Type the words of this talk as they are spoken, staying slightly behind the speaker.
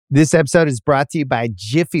This episode is brought to you by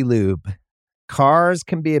Jiffy Lube. Cars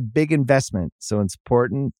can be a big investment, so it's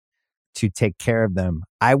important to take care of them.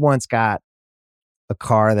 I once got a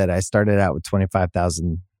car that I started out with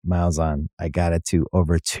 25,000 miles on. I got it to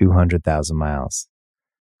over 200,000 miles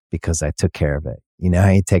because I took care of it. You know how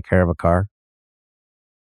you take care of a car?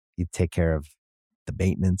 You take care of the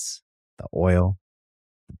maintenance, the oil,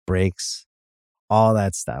 the brakes, all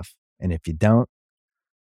that stuff. And if you don't,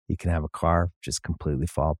 you can have a car just completely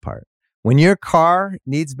fall apart. When your car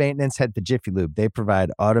needs maintenance, head to Jiffy Lube. They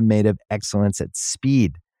provide automotive excellence at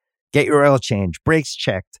speed. Get your oil change, brakes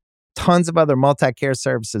checked, tons of other multi-care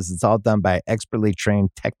services. It's all done by expertly trained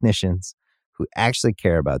technicians who actually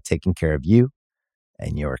care about taking care of you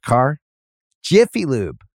and your car. Jiffy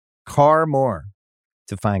Lube, car more.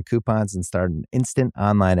 To find coupons and start an instant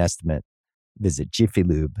online estimate, visit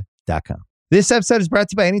jiffylube.com. This episode is brought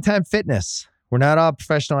to you by Anytime Fitness. We're not all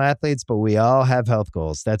professional athletes, but we all have health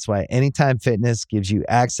goals. That's why Anytime Fitness gives you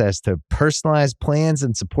access to personalized plans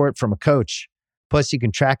and support from a coach. Plus, you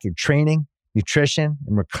can track your training, nutrition,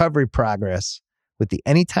 and recovery progress with the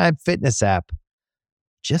Anytime Fitness app,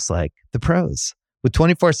 just like the pros. With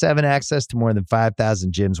 24/7 access to more than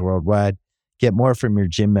 5,000 gyms worldwide, get more from your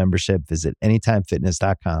gym membership. Visit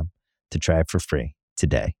anytimefitness.com to try it for free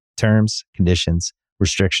today. Terms, conditions,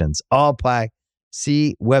 restrictions all apply.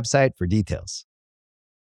 See website for details.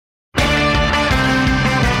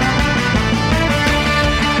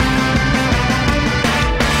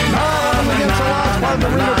 Part of the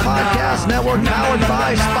Reader Podcast Network, powered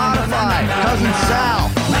by Spotify. Cousin Sal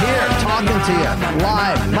here talking to you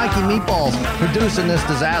live. Mikey Meatballs producing this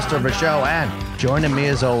disaster of a show, and joining me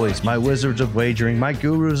as always, my wizards of wagering, my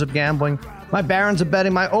gurus of gambling, my barons of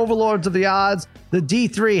betting, my overlords of the odds, the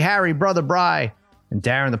D3 Harry, brother Bry, and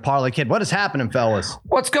Darren the Parlay Kid. What is happening, fellas?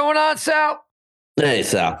 What's going on, Sal? Hey,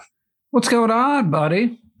 Sal. What's going on,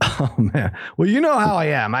 buddy? Oh, man. Well, you know how I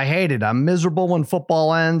am. I hate it. I'm miserable when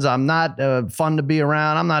football ends. I'm not fun to be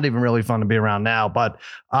around. I'm not even really fun to be around now. But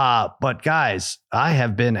guys, I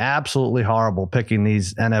have been absolutely horrible picking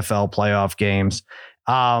these NFL playoff games.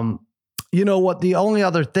 You know what? The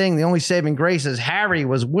only saving grace is Harry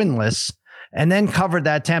was winless and then covered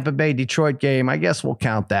that Tampa Bay Detroit game. I guess we'll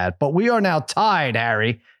count that. But we are now tied,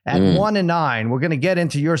 Harry, at 1-9. We're going to get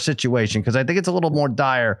into your situation because I think it's a little more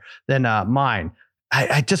dire than mine.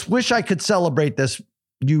 I just wish I could celebrate this,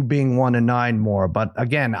 you being 1-9 more. But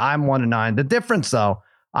again, I'm 1-9. The difference, though,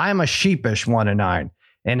 I'm a sheepish 1-9.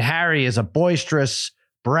 And Harry is a boisterous,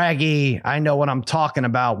 braggy, I know what I'm talking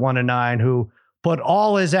about 1-9, who put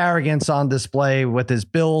all his arrogance on display with his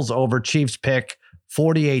Bills over Chiefs pick.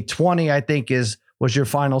 48-20, I think, was your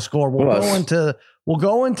final score. We'll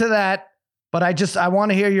go into that. But I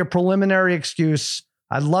want to hear your preliminary excuse.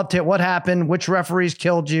 I'd love to hear what happened, which referees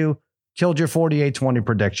killed your 48-20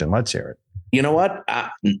 prediction. Let's hear it. You know what? A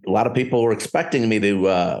lot of people were expecting me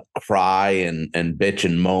to cry and bitch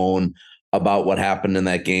and moan about what happened in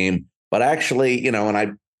that game. But actually, and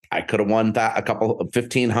I could have won a couple of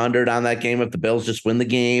 1,500 on that game if the Bills just win the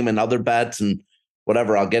game and other bets and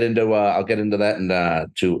whatever. I'll get into that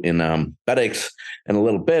in Betaches in a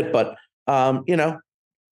little bit. But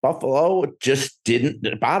Buffalo just didn't.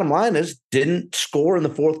 The bottom line is didn't score in the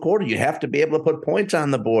fourth quarter. You have to be able to put points on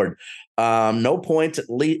the board. No points at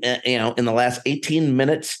least, in the last 18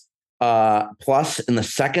 minutes plus in the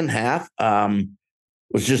second half.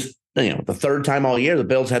 Was just the third time all year the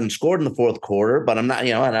Bills hadn't scored in the fourth quarter. But I'm not,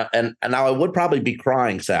 and now I would probably be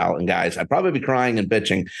crying, Sal and guys. I'd probably be crying and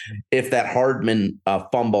bitching if that Hardman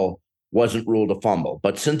fumble wasn't ruled a fumble.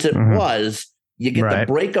 But since it was. You get the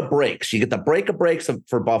break of breaks. You get the break of breaks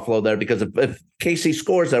for Buffalo there because if KC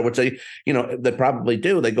scores there, which they probably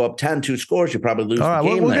do, they go up 10-2 scores. You probably lose. All right, the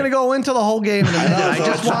game we're going to go into the whole game in a minute.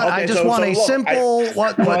 I just want a simple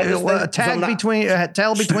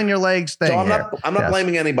tail between your legs thing. So I'm not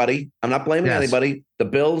blaming anybody. I'm not blaming anybody. The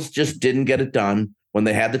Bills just didn't get it done when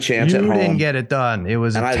they had the chance at home. You didn't get it done. It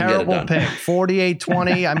was a terrible pick.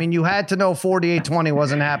 48-20. I mean, you had to know 48-20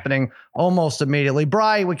 wasn't happening almost immediately.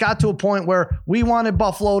 Bri, we got to a point where we wanted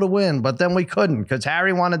Buffalo to win, but then we couldn't because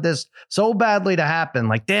Harry wanted this so badly to happen.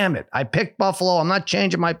 Like, damn it, I picked Buffalo. I'm not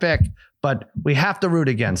changing my pick. But we have to root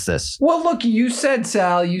against this. Well, look, you said,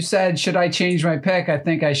 Sal, should I change my pick? I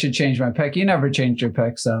think I should change my pick. You never changed your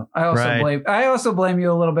pick, so I also blame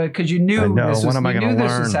you a little bit because you knew this was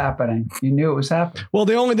happening. You knew it was happening. Well,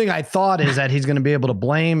 the only thing I thought is that he's going to be able to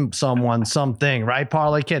blame something, right,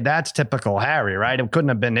 Parlay Kid? That's typical Harry, right? It couldn't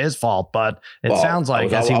have been his fault, but it sounds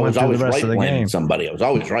like as he went through the rest of the game. I was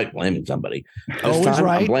always right blaming somebody. Always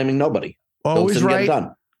right. I'm blaming nobody. Always right.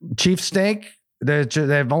 Chief stink.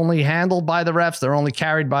 They've only handled by the refs. They're only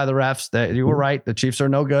carried by the refs. You were right. The Chiefs are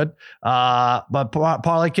no good. But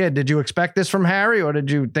Parlay Kid, did you expect this from Harry, or did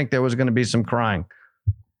you think there was going to be some crying?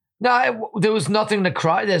 No, there was nothing to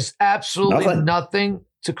cry. There's absolutely nothing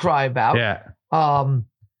to cry about. Yeah.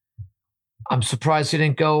 I'm surprised he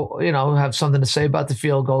didn't go, have something to say about the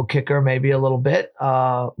field goal kicker, maybe a little bit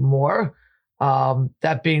more.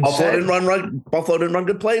 That being said, Buffalo didn't run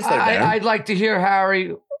good plays there. I'd like to hear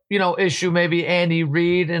Harry, issue maybe Andy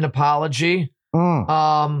Reid an apology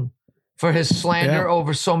for his slander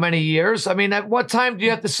over so many years. I mean, at what time do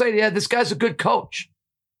you have to say, this guy's a good coach?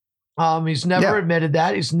 He's never admitted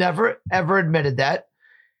that. He's never, ever admitted that.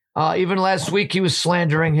 Even last week, he was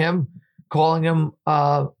slandering him, calling him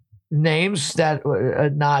names that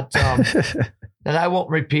not that I won't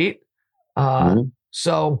repeat.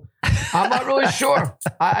 So I'm not really sure.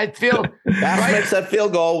 I feel Bass makes that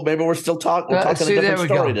field goal. Maybe we're still talking. We're talking a different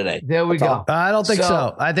story today. There we go. I don't think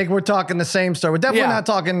so. I think we're talking the same story. We're definitely not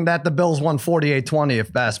talking that the Bills won 48-20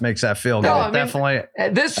 if Bass makes that field goal. Definitely.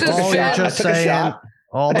 This is just saying.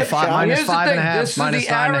 All the -5.5,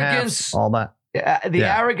 -9.5, all that. The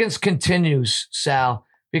arrogance continues, Sal,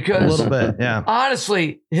 because a little bit,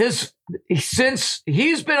 honestly, since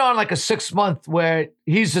he's been on like a 6-month where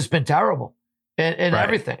he's just been terrible and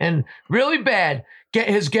everything and really bad.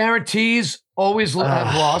 His guarantees always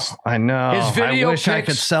have lost. I know. His video I wish I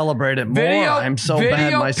could celebrate it more. I'm so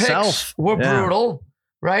bad myself. Were brutal,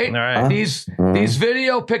 right? All right. These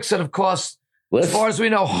video picks that have cost, as far as we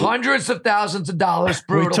know, hundreds of thousands of dollars.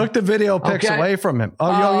 Brutal. We took the video picks away from him.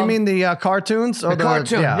 Oh, you mean the cartoons? Or the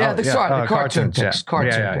cartoon. The cartoon picks.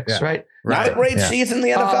 Cartoon picks, right? Not a great season in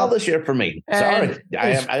the NFL this year for me. Sorry. I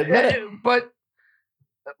admit it. But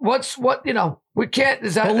we can't,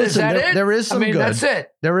 is that it? There is some good. That's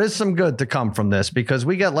it. There is some good to come from this because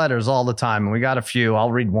we get letters all the time and we got a few.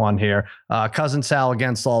 I'll read one here. Cousin Sal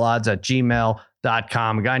against all odds at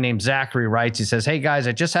gmail.com. A guy named Zachary writes, he says, "Hey guys,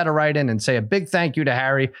 I just had to write in and say a big thank you to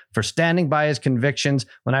Harry for standing by his convictions.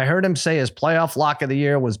 When I heard him say his playoff lock of the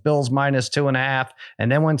year was Bills -2.5,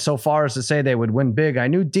 and then went so far as to say they would win big, I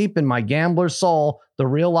knew deep in my gambler's soul the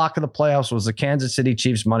real lock of the playoffs was the Kansas City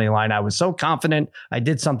Chiefs money line. I was so confident I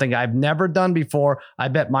did something I've never done before. I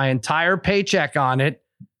bet my entire paycheck on it.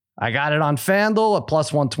 I got it on FanDuel at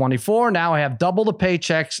 +124. Now I have double the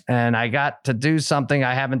paychecks, and I got to do something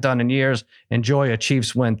I haven't done in years. Enjoy a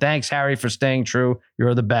Chiefs win. Thanks, Harry, for staying true.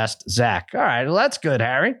 You're the best, Zach." All right, well, that's good,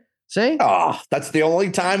 Harry. See? Oh, that's the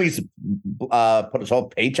only time he's put his whole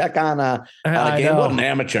paycheck on a game. What an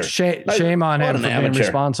amateur. Shame on him for being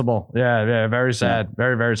responsible. Yeah, very sad.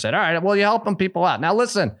 Very, very sad. All right, well, you're helping people out. Now,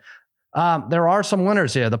 listen. There are some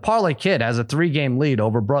winners here. The Parlay Kid has a 3-game lead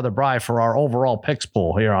over Brother Bry for our overall picks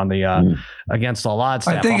pool here on the Against All Odds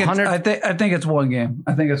staff. I think it's one game.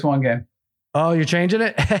 I think it's one game. Oh, you're changing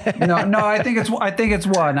it? No. I think it's one.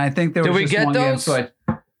 I think there was just one game. So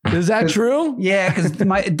is that true? Yeah, because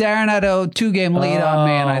Darren had a 2-game lead on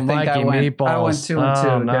me, and I think I went 2-2. Darren was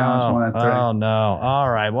 1-3. Oh no! All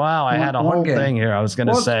right. Wow, I had a whole thing here. I was going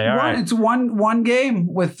to say. All right, it's one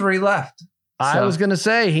game with 3 left. I was going to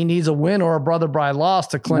say he needs a win or a Brother Bry loss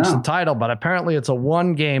to clinch the title, but apparently it's a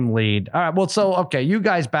 1-game lead. All right. Well, okay. You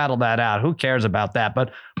guys battle that out. Who cares about that?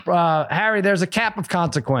 But Harry, there's a cap of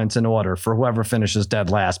consequence in order for whoever finishes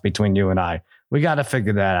dead last between you and I. We got to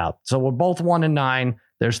figure that out. So we're both 1-9.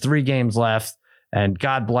 There's 3 games left, and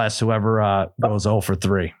God bless whoever goes 0 for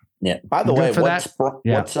 3. Yeah. By the way,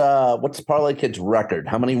 what's Parlay Kid's record?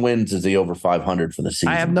 How many wins is he over 500 for the season?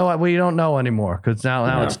 I have we don't know anymore because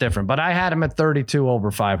now it's different. But I had him at 32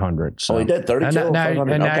 over 500. So. Oh, he did 32 over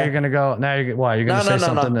 500. And now you're going to go. Now you're going to say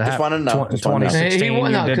something. No. Just want to know. 2016.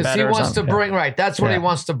 Because he wants to bring That's what he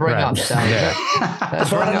wants to bring up. Just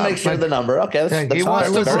wanted to make sure the number. Okay, that's he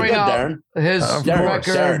wants to bring up Darren. His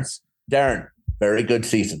record. Darren, very good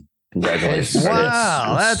season. Congratulations.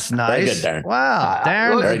 Wow, that's nice. Very good, Darren. Wow,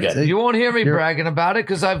 Darren. Very good. You won't hear me bragging about it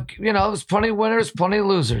because there's plenty of winners, plenty of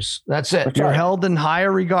losers. That's it. You're held in higher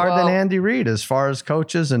regard than Andy Reid as far as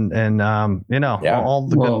coaches and all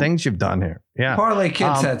the good things you've done here. Yeah. Parlay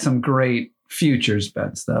Kids had some great futures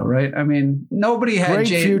bets though, right? I mean, nobody had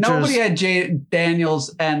Jay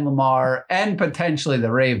Daniels and Lamar and potentially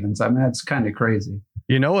the Ravens. I mean, that's kind of crazy.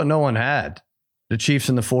 You know what no one had? The Chiefs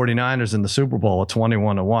and the 49ers in the Super Bowl at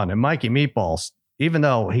 21-1. And Mikey Meatballs, even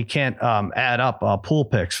though he can't add up pool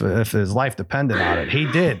picks if his life depended on it, he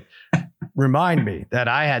did remind me that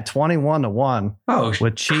I had 21-1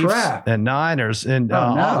 with Chiefs and Niners in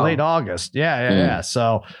late August. Yeah.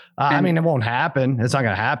 So I mean, it won't happen. It's not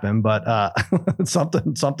going to happen, but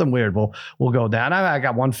something weird will go down. I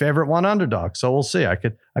got one favorite, one underdog, so we'll see. I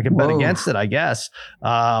could bet against it, I guess.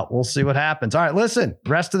 We'll see what happens. All right, listen.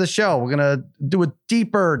 Rest of the show, we're gonna do a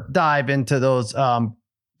deeper dive into those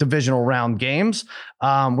divisional round games.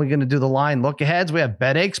 We're gonna do the line look aheads. We have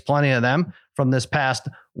Betaches, plenty of them from this past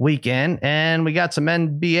weekend, and we got some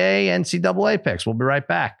NBA, NCAA picks. We'll be right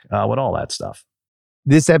back with all that stuff.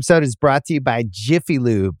 This episode is brought to you by Jiffy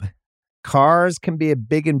Lube. Cars can be a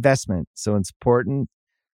big investment, so it's important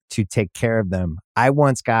to take care of them. I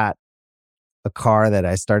once got a car that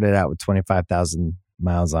I started out with 25,000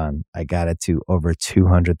 miles on. I got it to over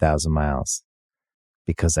 200,000 miles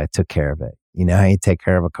because I took care of it. You know how you take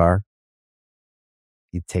care of a car?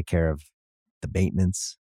 You take care of the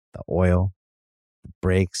maintenance, the oil, the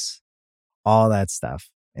brakes, all that stuff.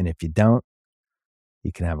 And if you don't,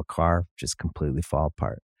 you can have a car just completely fall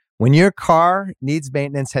apart. When your car needs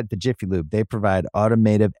maintenance, head to Jiffy Lube. They provide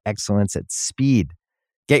automotive excellence at speed.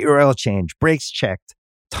 Get your oil change, brakes checked,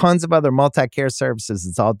 tons of other multi-care services.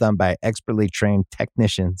 It's all done by expertly trained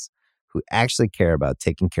technicians who actually care about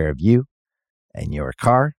taking care of you and your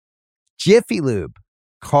car. Jiffy Lube,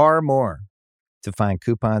 car more. To find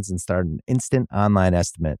coupons and start an instant online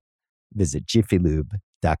estimate, visit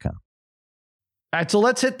jiffylube.com. All right, so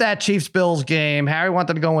let's hit that Chiefs-Bills game. Harry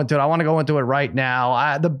wanted to go into it. I want to go into it right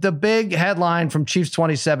now. The big headline from Chiefs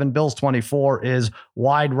 27, Bills 24 is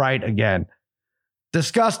wide right again.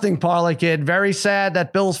 Disgusting, parlay kid. Very sad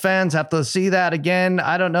that Bills fans have to see that again.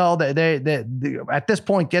 I don't know. They at this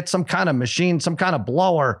point get some kind of machine, some kind of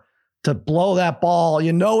blower to blow that ball.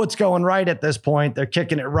 You know it's going right at this point. They're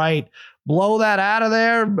kicking it right. Blow that out of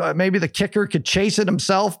there. Maybe the kicker could chase it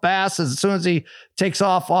himself, Bass, as soon as he takes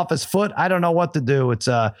off his foot. I don't know what to do. It's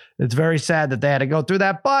very sad that they had to go through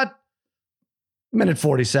that. But minute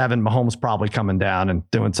 47, Mahomes probably coming down and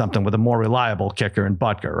doing something with a more reliable kicker in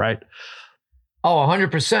Butker, right? Oh,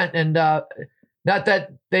 100%. And not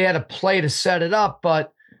that they had a play to set it up,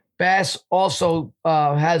 but Bass also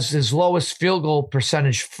has his lowest field goal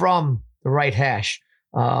percentage from the right hash,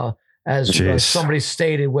 as somebody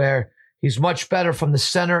stated, where he's much better from the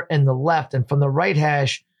center and the left, and from the right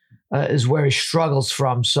hash is where he struggles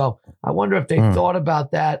from. So I wonder if they thought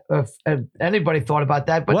about that, if anybody thought about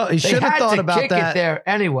that. But he should have thought about that. It there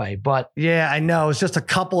anyway. But yeah, I know it's just a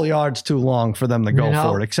couple yards too long for them to go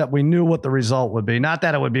for it. Except we knew what the result would be. Not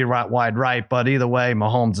that it would be wide right, but either way,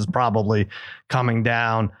 Mahomes is probably coming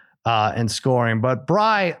down and scoring. But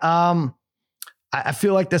Bri, I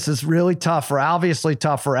feel like this is really obviously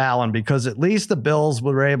tough for Allen, because at least the Bills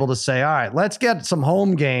were able to say, all right, let's get some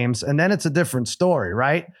home games, and then it's a different story,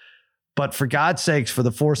 right? But for God's sakes, for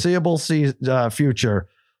the foreseeable future,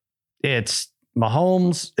 it's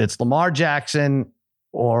Mahomes, it's Lamar Jackson,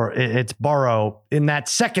 or it's Burrow in that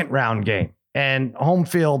second round game. And home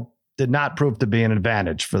field did not prove to be an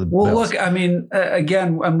advantage for the Bills. Well, look, I mean,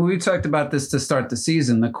 again, we talked about this to start the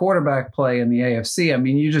season. The quarterback play in the AFC, I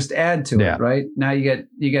mean, you just add to it, right? Now you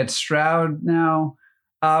get Stroud now.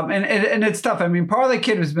 And it's tough. I mean, Parlay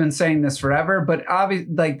Kid has been saying this forever, but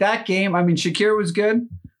obviously, like that game, I mean, Shakir was good,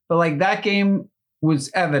 but like that game was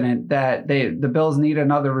evident that the Bills need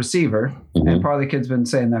another receiver. Mm-hmm. And Parlay Kid's been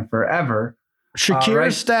saying that forever.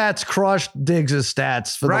 Shakir's stats crushed Diggs'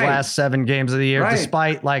 stats for the last 7 games of the year,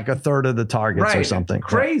 despite like a third of the targets or something.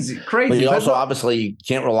 Crazy. But you also obviously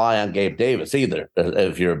can't rely on Gabe Davis either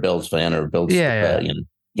if you're a Bills fan or a Bills fan. You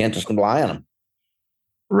can't just rely on him.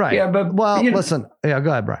 Right. Yeah, but listen. Yeah,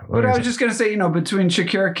 go ahead, Brian. But I was just going to say, between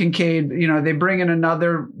Shakir, Kincaid, they bring in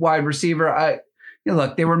another wide receiver.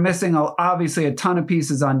 Look, they were missing obviously a ton of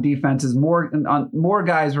pieces on defenses. More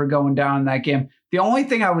guys were going down in that game. The only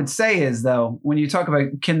thing I would say is, though, when you talk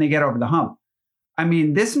about can they get over the hump, I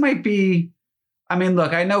mean, this might be. I mean,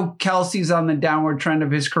 look, I know Kelsey's on the downward trend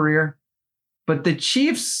of his career, but the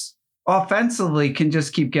Chiefs offensively can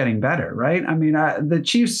just keep getting better, right? I mean, the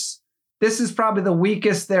Chiefs. This is probably the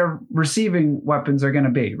weakest their receiving weapons are going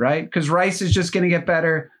to be, right? Because Rice is just going to get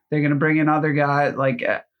better. They're going to bring in other guys. Like,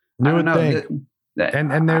 I don't know.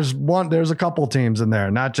 And there's a couple teams in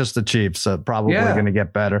there, not just the Chiefs, probably going to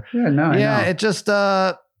get better. It just,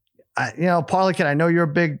 Parlay Kid, I know you're a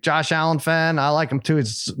big Josh Allen fan. I like him too.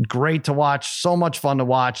 It's great to watch. So much fun to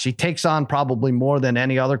watch. He takes on probably more than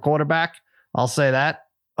any other quarterback. I'll say that.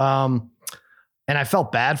 And I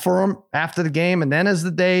felt bad for him after the game. And then as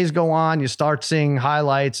the days go on, you start seeing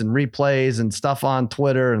highlights and replays and stuff on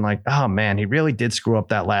Twitter. And like, oh man, he really did screw up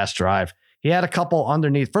that last drive. He had a couple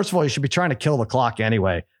underneath. First of all, you should be trying to kill the clock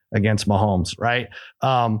anyway against Mahomes, right?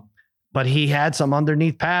 But he had some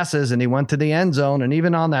underneath passes and he went to the end zone. And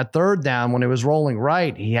even on that third down, when it was rolling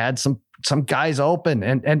right, he had some some guys open.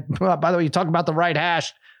 And by the way, you talk about the right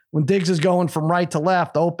hash. When Diggs is going from right to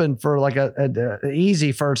left, open for like a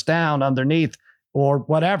easy first down underneath or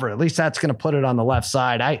whatever, at least that's going to put it on the left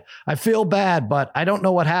side. I feel bad, but I don't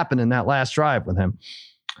know what happened in that last drive with him.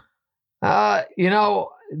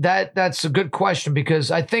 That's a good question,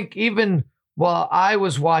 because I think even while I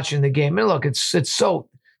was watching the game, and look, it's so,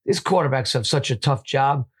 these quarterbacks have such a tough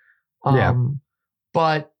job.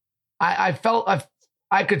 But I felt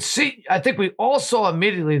I could see, I think we all saw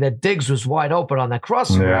immediately that Diggs was wide open on that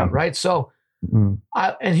crossing route, right? So,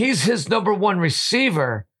 and he's his number one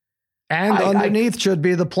receiver. And underneath should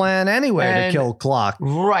be the plan anyway to kill clock.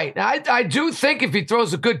 Right. I do think if he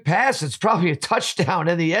throws a good pass, it's probably a touchdown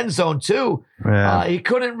in the end zone too. Yeah. He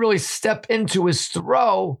couldn't really step into his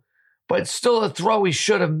throw, but it's still a throw he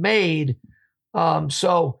should have made.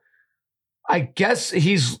 So I guess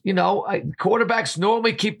he's, quarterbacks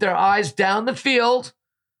normally keep their eyes down the field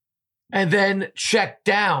and then check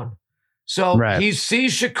down. So he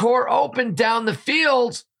sees Shakur open down the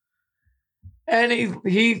field, and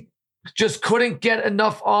he just couldn't get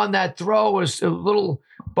enough on that throw. It was a little,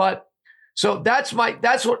 but so that's my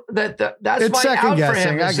out for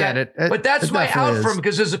him. I get it. But that's my out for him,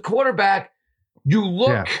 because as a quarterback, you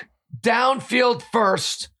look downfield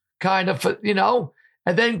first, kind of,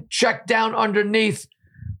 and then check down underneath.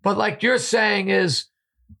 But like you're saying, is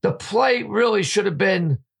the play really should have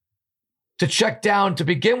been to check down to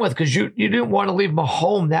begin with, because you didn't want to leave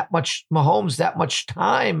Mahomes that much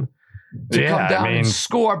time to come down and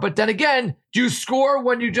score. But then again, do you score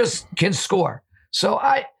when you just can score? So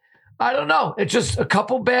I don't know. It's just a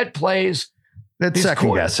couple bad plays. It's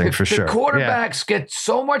second guessing for sure. The quarterbacks get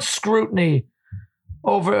so much scrutiny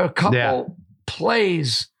over a couple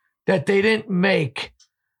plays that they didn't make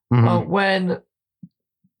when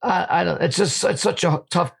I don't. It's such a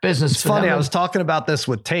tough business. It's funny. I was talking about this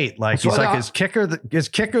with Tate. Like, he's like, is kicker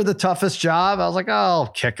the toughest job? I was like, oh,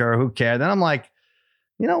 kicker, who cares? Then I'm like,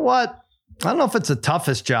 you know what? I don't know if it's the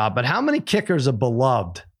toughest job, but how many kickers are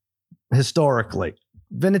beloved historically?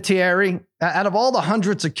 Vinatieri, out of all the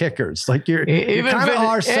hundreds of kickers, like you're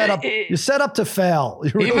set up. You're set up to fail.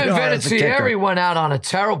 Even Vinatieri went out on a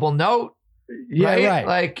terrible note. Yeah, right.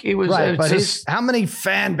 Like he was. Right, but how many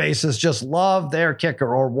fan bases just love their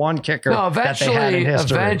kicker or one kicker? No,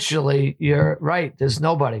 eventually, you're right. There's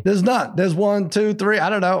nobody. There's none. There's 1, 2, 3. I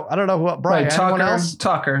don't know. what Brian.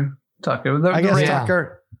 Tucker. I guess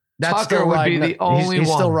Tucker. That's Tucker would be the only one.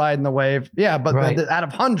 He's still riding the wave. Yeah, but out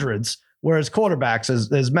of hundreds, whereas quarterbacks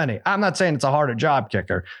is many. I'm not saying it's a harder job,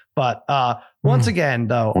 kicker, but once again,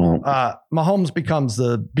 though, Mahomes becomes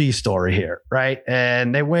the B story here, right?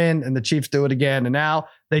 And they win, and the Chiefs do it again, and now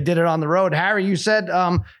they did it on the road. Harry, you said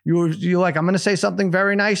you like, I'm going to say something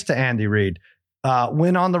very nice to Andy Reid.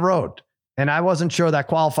 Win on the road, and I wasn't sure that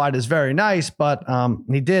qualified as very nice, but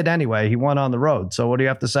he did anyway. He won on the road. So what do you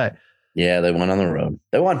have to say? Yeah, they won on the road.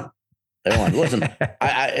 They won. Listen,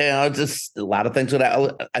 I just a lot of things with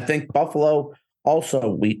that. I think Buffalo also.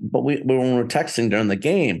 When we were texting during the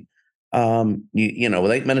game,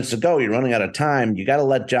 with 8 minutes to go, you're running out of time. You got to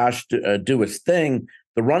let Josh do his thing.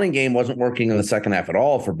 The running game wasn't working in the second half at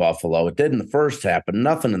all for Buffalo. It did in the first half, but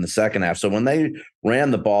nothing in the second half. So when they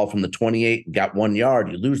ran the ball from the 28 and got 1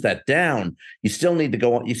 yard, you lose that down. You still need to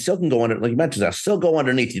go. You still can go under, like you mentioned, still go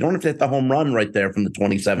underneath. You don't have to hit the home run right there from the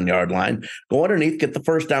 27-yard line. Go underneath, get the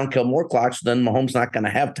first down, kill more clock. So then Mahomes not going to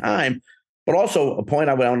have time. But also a point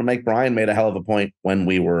I want to make. Brian made a hell of a point when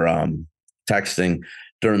we were texting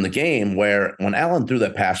during the game, where when Allen threw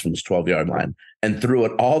that pass from his 12-yard line and threw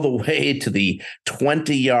it all the way to the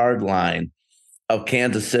 20-yard line of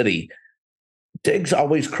Kansas City, Diggs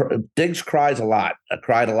cries a lot.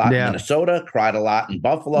 Cried a lot in Minnesota, cried a lot in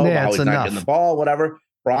Buffalo, how he's not getting the ball, whatever.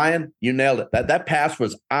 Brian, you nailed it. That pass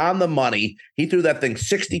was on the money. He threw that thing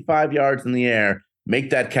 65 yards in the air.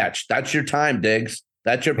 Make that catch. That's your time, Diggs.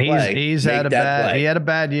 That's your play. He had a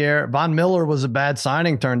bad year. Von Miller was a bad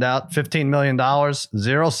signing, turned out. $15 million,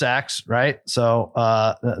 0 sacks, right? So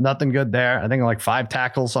nothing good there. I think like 5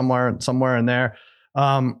 tackles somewhere in there.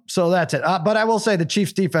 So that's it. But I will say the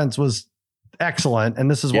Chiefs defense was excellent. And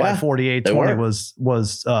this is why 48-20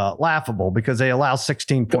 was laughable, because they allow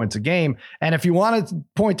 16 points a game. And if you want to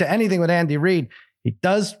point to anything with Andy Reid, he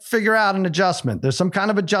does figure out an adjustment. There's some kind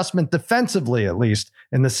of adjustment defensively, at least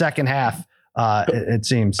in the second half. It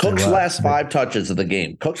seems Cook's last 5 touches of the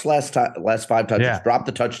game. Cook's last 5 touches, dropped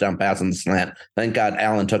the touchdown pass on the slant. Thank God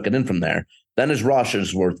Allen took it in from there. Then his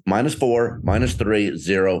rushes were -4, -3,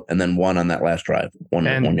 0, and then 1 on that last drive. One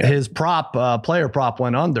his player prop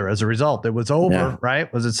went under as a result. It was over,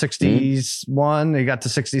 right? Was it 61? He got to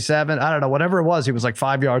 67. I don't know. Whatever it was, he was like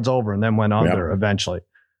 5 yards over and then went under eventually.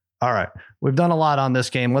 All right. We've done a lot on this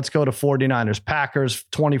game. Let's go to 49ers. Packers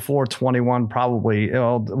 24-21 probably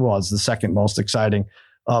was the second most exciting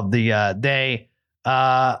of the day.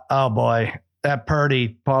 Oh boy, that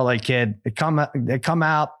Purdy parlay kid. They come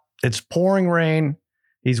out. It's pouring rain.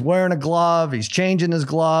 He's wearing a glove. He's changing his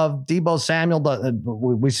glove. Deebo Samuel,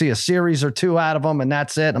 we see a series or two out of him, and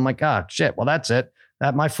that's it. I'm like, oh, shit. Well, that's it.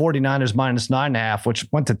 That my 49ers minus 9.5, which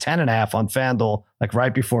went to 10.5 on FanDuel, like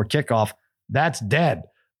right before kickoff. That's dead.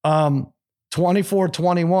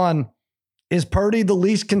 24-21. Is Purdy the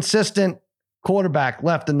least consistent quarterback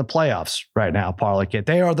left in the playoffs right now, parlay kid?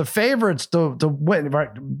 They are the favorites to win,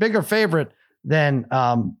 right? Bigger favorite than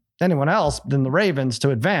anyone else, than the Ravens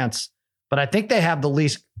to advance. But I think they have the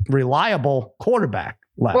least reliable quarterback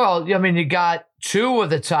left. Well, I mean, you got two of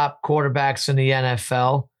the top quarterbacks in the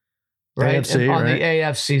NFL, right? AFC, on right? the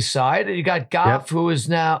AFC side. You got Goff, who is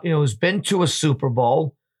now, who's been to a Super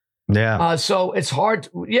Bowl. Yeah. So it's hard.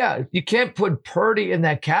 You can't put Purdy in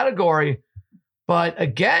that category. But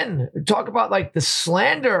again, talk about like the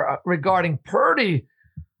slander regarding Purdy.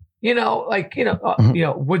 Would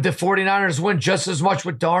the 49ers win just as much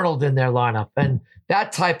with Darnold in their lineup and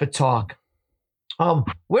that type of talk?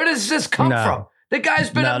 Where does this come from? The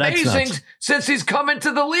guy's been amazing since he's come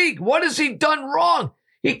into the league. What has he done wrong?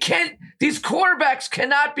 These quarterbacks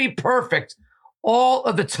cannot be perfect all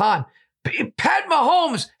of the time. Pat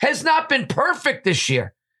Mahomes has not been perfect this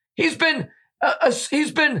year. He's been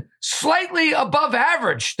slightly above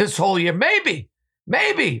average this whole year. Maybe,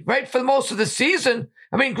 right? For most of the season.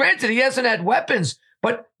 I mean, granted, he hasn't had weapons,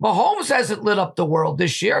 but Mahomes hasn't lit up the world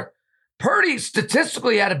this year. Purdy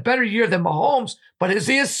statistically had a better year than Mahomes, but is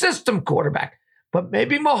he a system quarterback? But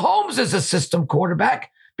maybe Mahomes is a system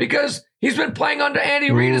quarterback because he's been playing under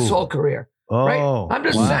Andy Reid his whole career. Right? I'm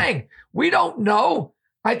just saying, we don't know.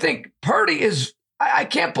 I think Purdy is, I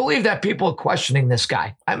can't believe that people are questioning this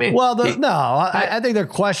guy. I mean, I think they're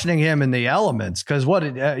questioning him in the elements because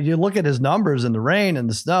you look at his numbers in the rain and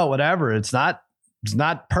the snow, whatever, it's not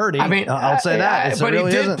Purdy. I mean, I'll say that. But he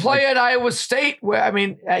did play at Iowa State where,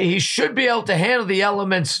 he should be able to handle the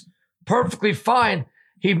elements perfectly fine.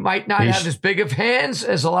 He might not have as big of hands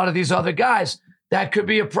as a lot of these other guys. That could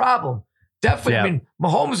be a problem. Definitely. Yeah. I mean,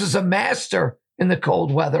 Mahomes is a master in the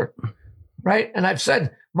cold weather, right? And I've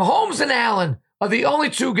said Mahomes and Allen are the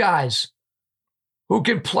only two guys who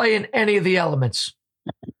can play in any of the elements.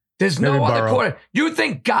 There's no other quarter. You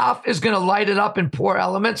think Goff is going to light it up in poor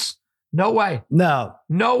elements? No way. No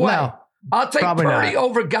way. No. I'll take Purdy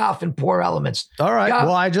over Goff in poor elements. All right. Goff,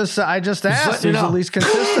 well, I just asked who's the least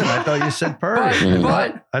consistent. I thought you said Purdy.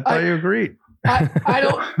 But I thought you agreed. I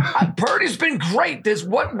don't. Purdy's been great.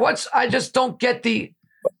 I just don't get the.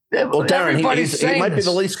 Well, Darren, he might be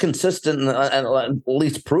the least consistent and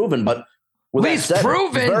least proven, but with least that said,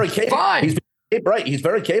 proven. He's very capable. Fine. He's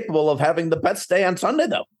very capable of having the best day on Sunday,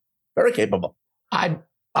 though. Very capable. I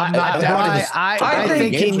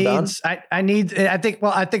think he needs. I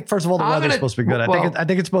think first of all, the weather's supposed to be good. I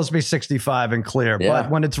think it's supposed to be 65 and clear. Yeah.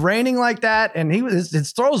 But when it's raining like that, and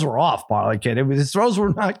his throws were off, parlay kid. His throws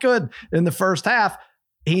were not good in the first half.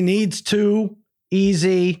 He needs two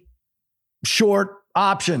easy, short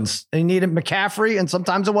options. He needed McCaffrey, and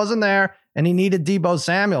sometimes it wasn't there. And he needed Deebo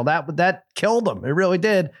Samuel. That killed him. It really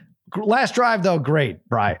did. Last drive, though, great,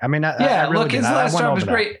 Bri. I mean, his last drive was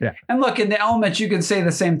great. Yeah. And look, in the elements, you can say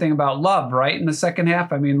the same thing about Love, right? In the second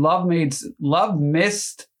half, I mean, Love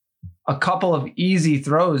missed a couple of easy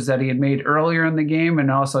throws that he had made earlier in the game and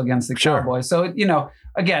also against the Cowboys. So,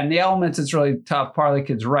 again, the elements, it's really tough. Parlay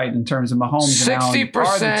Kid's right in terms of Mahomes 60% and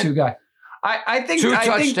Allen are the two guys. I think two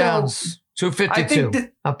touchdowns. 252.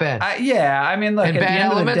 Not bad. I mean, look, at the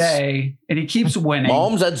end of the day, and he keeps winning.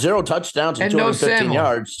 Mahomes had 0 touchdowns and 215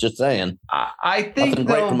 yards, just saying. I think nothing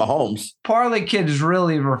great from Mahomes. Parlay Kid is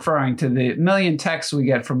really referring to the million texts we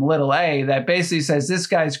get from little A that basically says, this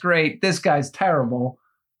guy's great, this guy's terrible.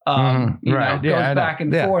 Goes back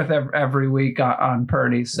and forth every week on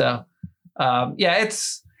Purdy. So,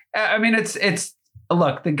 it's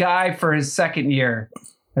look, the guy for his second year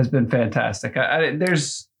has been fantastic. Let me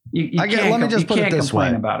just put it this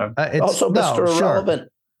way about him. Also, Mr.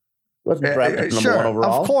 Irrelevant. Wasn't drafted number one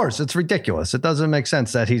overall. Of course, it's ridiculous. It doesn't make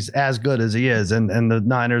sense that he's as good as he is, and the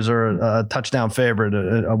Niners are a touchdown favorite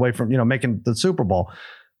away from making the Super Bowl.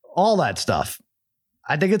 All that stuff.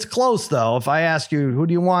 I think it's close though. If I ask you, who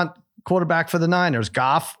do you want quarterback for the Niners,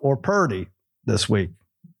 Goff or Purdy this week?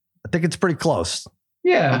 I think it's pretty close.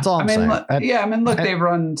 Yeah, that's all I'm saying. Look, they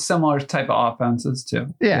run similar type of offenses too.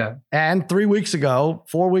 Yeah. And 4 weeks ago,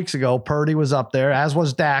 Purdy was up there, as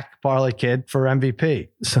was Dak, Parlay Kid, for MVP.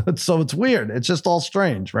 So it's weird. It's just all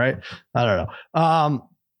strange, right? I don't know.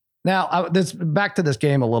 Now, back to this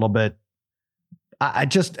game a little bit. I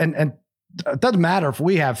just, and it doesn't matter if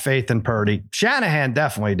we have faith in Purdy. Shanahan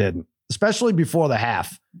definitely didn't, especially before the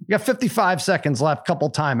half. You got 55 seconds left,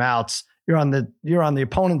 couple timeouts. You're on the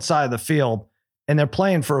opponent's side of the field, and they're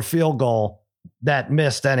playing for a field goal that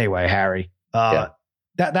missed anyway, Harry.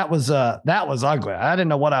 That was ugly. I didn't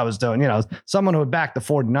know what I was doing. Someone who had backed the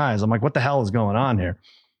 49ers. I'm like, what the hell is going on here?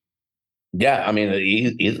 Yeah, I mean,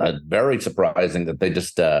 he's very surprising that they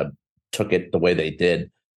just took it the way they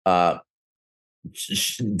did.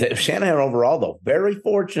 Shanahan overall, though, very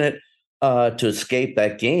fortunate to escape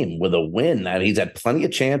that game with a win. He's had plenty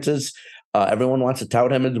of chances. Everyone wants to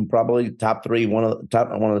tout him as probably top three, one of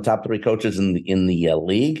the top three coaches in the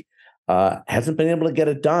league. Hasn't been able to get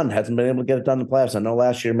it done. Hasn't been able to get it done in the playoffs. I know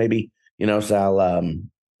last year, maybe Sal,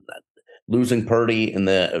 losing Purdy in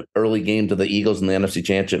the early game to the Eagles in the NFC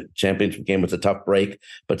Championship game was a tough break,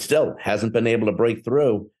 but still hasn't been able to break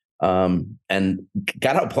through. And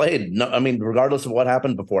got outplayed. No, I mean, regardless of what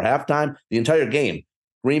happened before halftime, the entire game,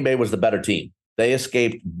 Green Bay was the better team. They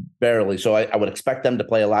escaped barely. So I would expect them to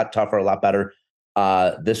play a lot tougher, a lot better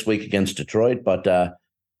this week against Detroit, but a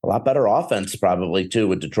lot better offense probably too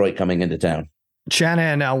with Detroit coming into town.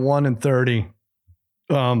 Shanahan now 1-30.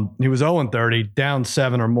 He was 0-30, down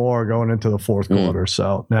 7 or more going into the fourth quarter.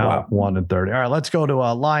 So now 1-30. All right, let's go to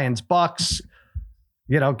Lions Bucks.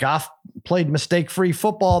 Goff played mistake-free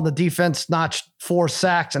football. The defense notched 4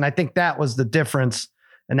 sacks, and I think that was the difference.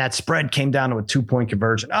 And that spread came down to a 2-point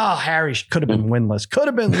conversion. Oh, Harry could have been winless. Could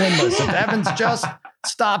have been winless if Evans just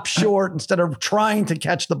stopped short instead of trying to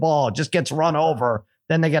catch the ball. It just gets run over.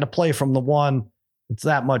 Then they get a play from the 1. It's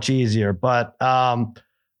that much easier. But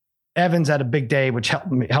Evans had a big day, which helped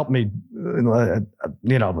me,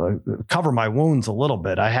 cover my wounds a little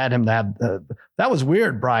bit. I had him to have that was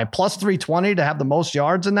weird, Brian. Plus 320 to have the most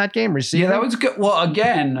yards in that game. Receiving. Yeah, that was good. Well,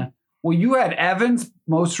 again, you had Evans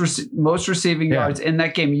most receiving yards in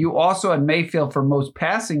that game. You also had Mayfield for most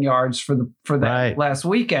passing yards for that last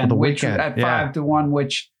weekend, which at 5-1,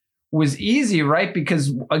 which was easy, right?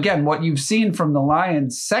 Because again, what you've seen from the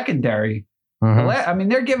Lions secondary. I mean,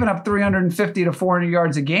 they're giving up 350 to 400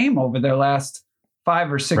 yards a game over their last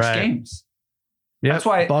 5 or 6 games. Yep.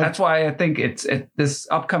 That's why I think this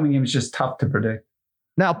upcoming game is just tough to predict.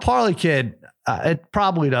 Now, Parlay Kid, it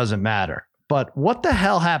probably doesn't matter, but what the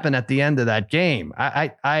hell happened at the end of that game?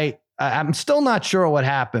 I'm still not sure what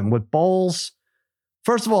happened with Bowles.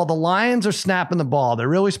 First of all, the Lions are snapping the ball. They're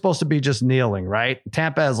really supposed to be just kneeling, right?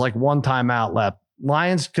 Tampa has like 1 timeout left.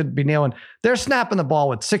 Lions could be kneeling. They're snapping the ball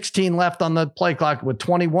with 16 left on the play clock, with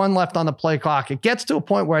 21 left on the play clock. It gets to a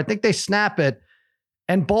point where I think they snap it,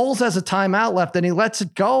 and Bowles has a timeout left, and he lets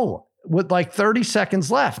it go with like 30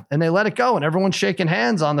 seconds left, and they let it go, and everyone's shaking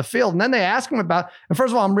hands on the field. And then they ask him about, and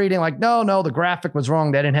first of all, I'm reading like, no, the graphic was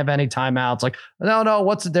wrong. They didn't have any timeouts. Like, no,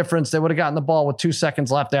 what's the difference? They would have gotten the ball with 2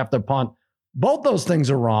 seconds left after punt. Both those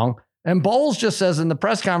things are wrong. And Bowles just says in the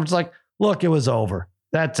press conference, like, look, it was over.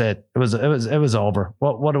 That's it. It was over.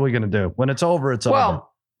 What are we going to do? When it's over, it's over.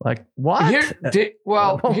 Like, what? Here's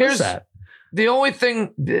that? The only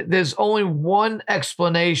thing, there's only one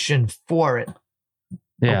explanation for it.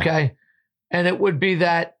 Yeah. Okay. And it would be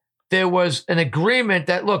that there was an agreement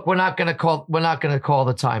that, look, we're not going to call the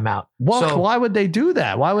timeout. Well, so, why would they do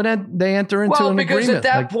that? Why would they enter into an agreement? Well, because at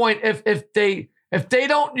that point, if they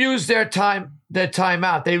don't use their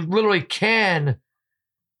timeout, they literally can.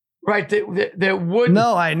 Right, there would.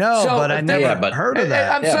 No, I know, so but I never heard of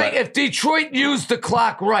that. I'm saying if Detroit used the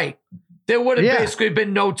clock right, there would have basically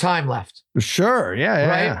been no time left. Sure,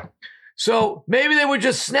 right. So maybe they were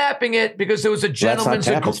just snapping it because there was a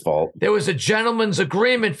gentleman's fault. There was a gentleman's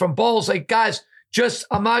agreement from Bowles, like, guys,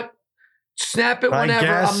 I'm not snap it whenever.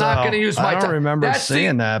 I'm not going to use my time. I don't remember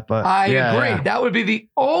seeing that, but I agree. Yeah. That would be the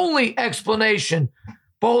only explanation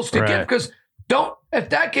Bowles could give, because if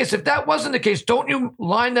that wasn't the case, don't you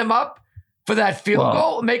line them up for that field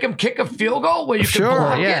goal? Make them kick a field goal where you can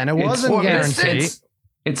block it? And it wasn't guaranteed.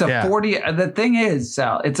 It's a 40. The thing is,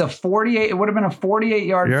 Sal, it's a 48. It would have been a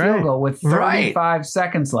 48-yard field goal with 35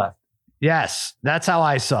 seconds left. Yes, that's how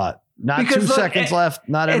I saw it. Not 2 seconds left.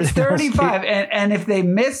 Not it's 35, and if they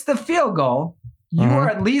miss the field goal, you are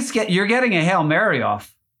at least you're getting a Hail Mary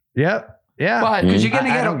off. Yep. Yeah, but because you're going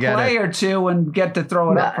to get a play or two and get to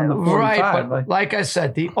throw it up from the 45. Right, but like I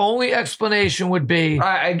said, the only explanation would be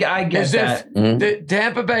I get that. If the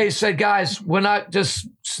Tampa Bay said, guys, we're not just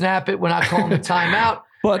snap it. We're not calling the timeout.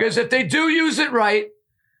 Because if they do use it right,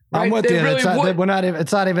 I'm with you.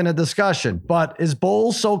 It's not even a discussion. But is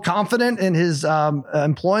Bowles so confident in his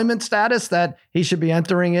employment status that he should be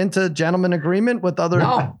entering into gentleman agreement with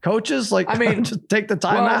other coaches? Like, I mean, just take the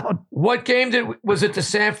time out. What game was it? The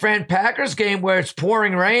San Fran Packers game where it's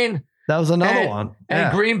pouring rain. That was another one. Yeah.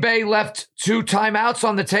 And Green Bay left 2 timeouts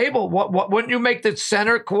on the table. What wouldn't you make the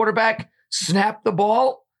center quarterback snap the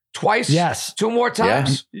ball twice? Yes. 2 more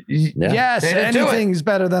times? Yeah. Yes. Anything's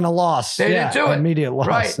better than a loss. They didn't do it. Immediate loss.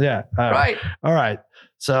 Right. Yeah. Right. All right.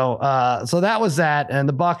 So that was that. And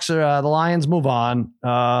the Bucks the Lions move on.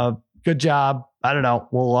 Good job. I don't know.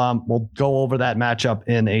 We'll go over that matchup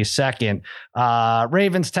in a second.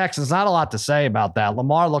 Ravens, Texans, not a lot to say about that.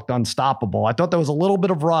 Lamar looked unstoppable. I thought there was a little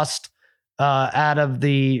bit of rust out of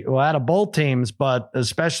both teams, but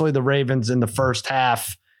especially the Ravens in the first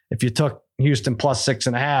half. If you took Houston plus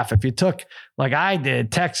 6.5, if you took, like I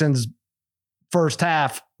did, Texans first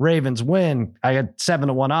half, Ravens win, I had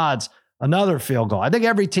 7-1 odds, another field goal. I think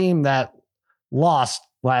every team that lost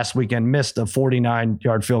last weekend missed a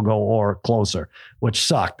 49-yard field goal or closer, which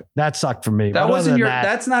sucked. That sucked for me.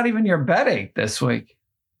 That's not even your betting this week.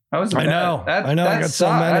 I know. I got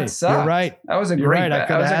so many. You're right. That was a great. Right. I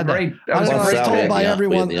could have had that. I was told by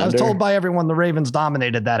everyone. I was told by everyone the Ravens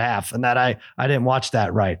dominated that half, and that I didn't watch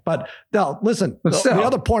that right. But no, listen. The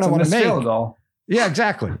other point I want to make. Yeah,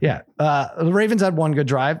 exactly. Yeah, the Ravens had one good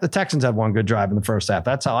drive. The Texans had one good drive in the first half.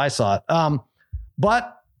 That's how I saw it.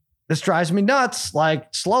 But this drives me nuts.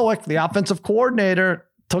 Like Slowick, the offensive coordinator,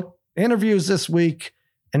 took interviews this week.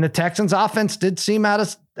 And the Texans offense did seem out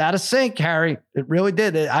of sync, Harry. It really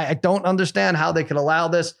did. I don't understand how they could allow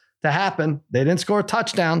this to happen. They didn't score a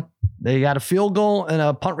touchdown. They got a field goal and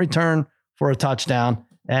a punt return for a touchdown.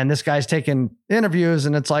 And this guy's taking interviews,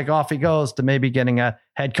 and it's like off he goes to maybe getting a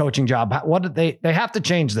head coaching job. What did they have to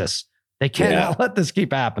change this? They cannot let this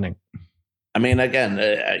keep happening. I mean, again,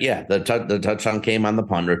 the touchdown came on the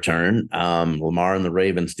punt return. Lamar and the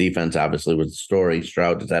Ravens defense obviously was the story.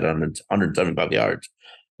 Stroud just had 175 yards.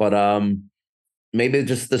 But maybe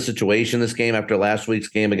just the situation, this game after last week's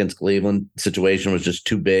game against Cleveland, situation was just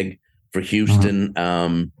too big for Houston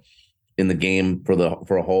in the game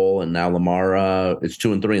for a whole. And now Lamar is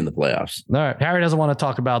 2-3 in the playoffs. All right. Harry doesn't want to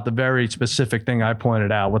talk about the very specific thing I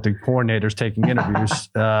pointed out with the coordinators taking interviews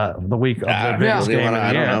the week of the biggest game.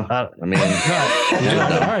 I don't know. I mean,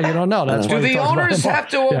 all right, you don't know. That's do the owners have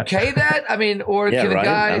to okay that? I mean, or can a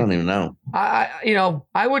guy? I don't even know.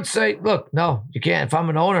 I would say, look, no, you can't. If I'm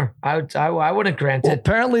an owner, I wouldn't grant it.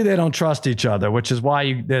 Apparently, they don't trust each other, which is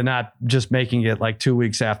why they're not just making it like 2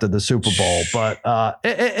 weeks after the Super Bowl. But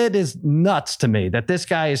it is nuts to me that this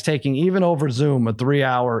guy is taking, even over Zoom, a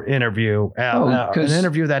 3-hour interview, an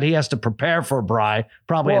interview that he has to prepare for,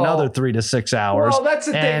 probably another 3 to 6 hours. Well, that's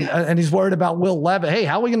the thing. And he's worried about Will Levis. Hey,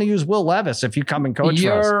 how are we going to use Will Levis if you come and coach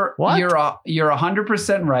for us? What? You're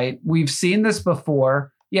 100% right. We've seen this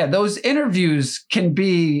before. Yeah, those interviews can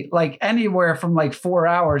be like anywhere from like 4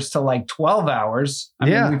 hours to like 12 hours. I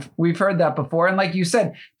mean, we've heard that before. And like you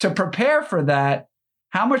said, to prepare for that,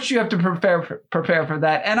 how much do you have to prepare for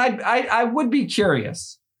that? And I would be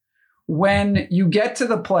curious when you get to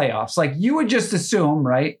the playoffs, like you would just assume,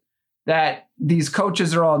 right, that these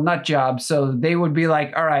coaches are all nut jobs. So they would be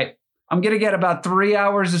like, all right, I'm going to get about 3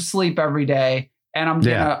 hours of sleep every day. And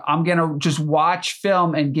I'm gonna just watch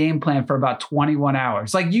film and game plan for about 21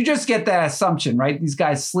 hours. Like you just get that assumption, right? These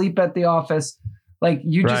guys sleep at the office. Like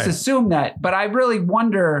you just assume that. But I really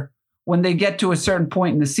wonder when they get to a certain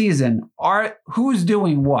point in the season, who's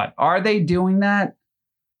doing what? Are they doing that?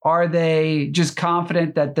 Are they just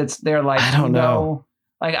confident that they're like, I don't know.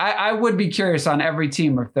 Like I would be curious on every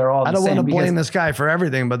team if they're all the same. I don't want to blame this guy for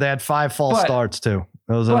everything, but they had 5 false starts too.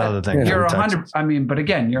 That was another thing. You're 100. I mean, but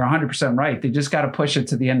again, you're 100% right. They just got to push it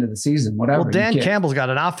to the end of the season. Whatever. Well, Dan Campbell's got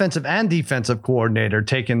an offensive and defensive coordinator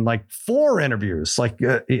taking like 4 interviews. Like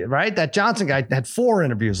right, that Johnson guy had 4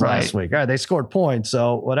 interviews last week. All right, they scored points,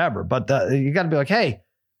 so whatever. But you got to be like, hey,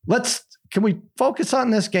 can we focus on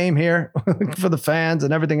this game here for the fans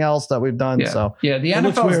and everything else that we've done? Yeah. So the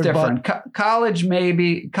NFL is different. College,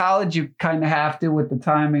 maybe. College, you kind of have to with the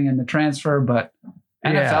timing and the transfer, but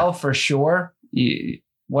NFL for sure.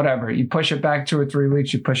 Whatever. You push it back 2 or 3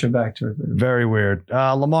 weeks, you push it back 2 or 3 weeks. Very weird.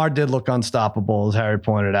 Lamar did look unstoppable, as Harry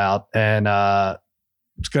pointed out. And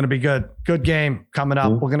it's going to be good. Good game coming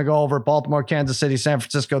up. We're going to go over Baltimore, Kansas City, San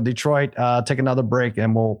Francisco, Detroit. Take another break,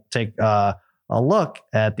 and we'll take a look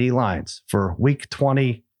at the lines for week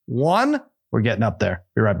 21. We're getting up there.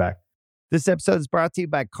 Be right back. This episode is brought to you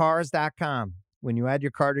by Cars.com. When you add your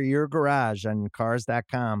car to your garage on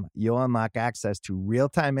Cars.com, you'll unlock access to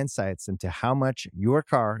real-time insights into how much your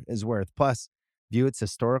car is worth. Plus, view its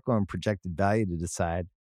historical and projected value to decide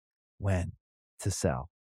when to sell.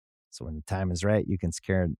 So when the time is right, you can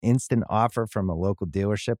secure an instant offer from a local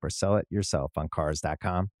dealership or sell it yourself on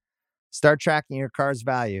Cars.com. Start tracking your car's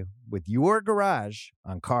value with your garage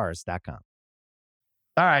on Cars.com.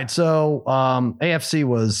 All right, so AFC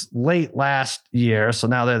was late last year, so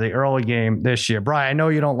now they're the early game this year. Brian, I know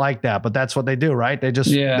you don't like that, but that's what they do, right? They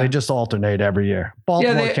just alternate every year.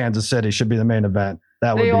 Baltimore, Kansas City should be the main event.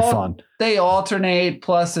 That would be fun. They alternate,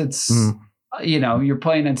 plus it's... you're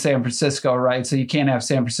playing in San Francisco, right? So you can't have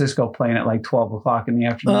San Francisco playing at like 12 o'clock in the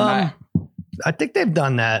afternoon. I think they've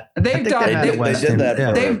done that. They did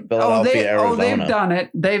that. They've done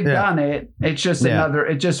it. They've done it. It's just another.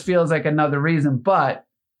 It just feels like another reason. But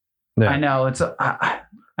I know it's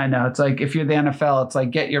like if you're the NFL, it's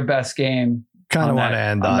like get your best game. Kind of want to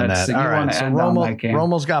end on that. All right. So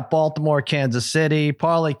Romo's got Baltimore, Kansas City.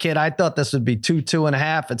 Parlay Kid, I thought this would be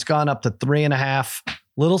 2.5. It's gone up to 3.5.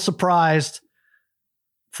 Little surprised.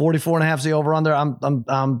 44.5 is the over under.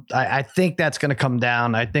 I think that's going to come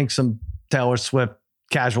down. I think some Taylor Swift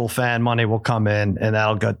casual fan money will come in, and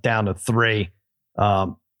that'll go down to 3.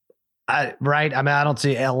 I don't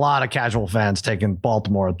see a lot of casual fans taking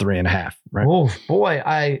Baltimore at 3.5. Right? Oh boy,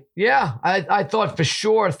 I thought for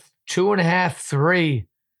sure 2.5, 3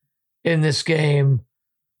 in this game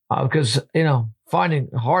because finding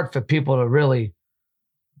it hard for people to really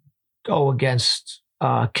go against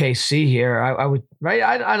KC here. I would, right?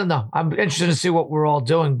 I don't know. I'm interested to see what we're all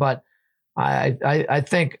doing, but I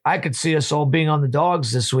think I could see us all being on the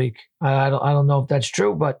dogs this week. I don't know if that's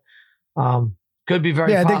true, but could be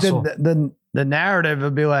very possible. I think the narrative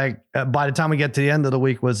would be like by the time we get to the end of the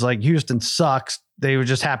week was like Houston sucks. They were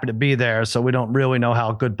just happy to be there, so we don't really know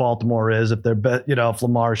how good Baltimore is if they're if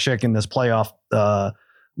Lamar's shaking this playoff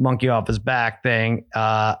monkey off his back thing.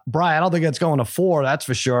 Brian, I don't think it's going to 4. That's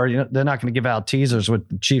for sure. They're not going to give out teasers with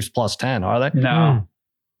the Chiefs plus 10, are they?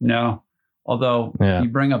 No. Although you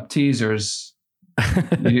bring up teasers,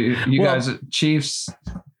 you guys, Chiefs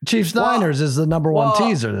Niners is the number one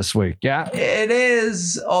teaser this week. Yeah, it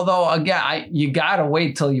is. Although again, you got to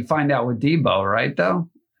wait till you find out with Debo, right? Though.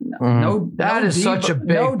 That is Debo, such a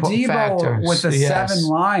big Debo factor. With the 7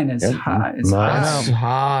 line is high. It's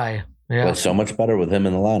high. Yeah. Well, so much better with him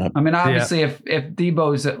in the lineup. I mean, obviously, if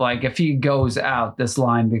Debo's if he goes out, this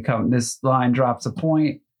line drops a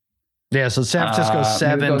point. Yeah, so San Francisco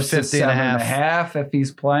 7, 50.5 if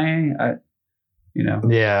he's playing.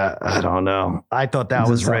 Yeah, I don't know. I thought that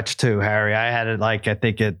was rich too, Harry. I had it I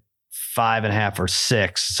think at 5.5 or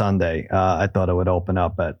 6 Sunday. I thought it would open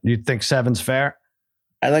up at. You think 7's fair?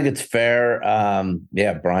 I think it's fair.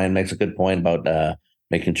 Brian makes a good point about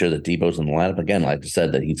making sure that Debo's in the lineup. Again, like I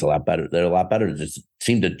said, that he's a lot better. They're a lot better. They just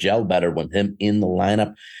seem to gel better with him in the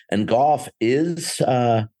lineup. And Goff is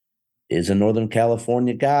a Northern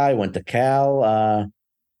California guy. Went to Cal.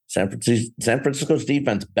 San Francisco's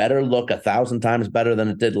defense better look 1,000 times better than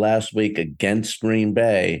it did last week against Green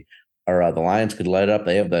Bay. Or the Lions could light up.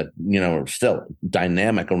 They have the still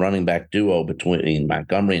dynamic running back duo between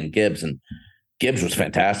Montgomery and Gibbs, and Gibbs was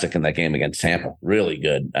fantastic in that game against Tampa. Really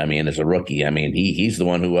good. I mean, as a rookie, he's the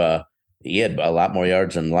one who he had a lot more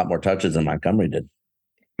yards and a lot more touches than Montgomery did.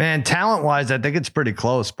 Man, talent-wise, I think it's pretty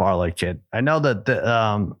close, Parlay Kid. I know that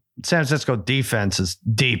the San Francisco defense is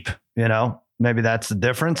deep, Maybe that's the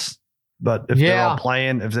difference. But if they're all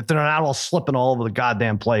playing, if they're not all slipping all over the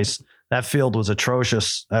goddamn place, that field was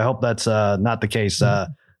atrocious. I hope that's not the case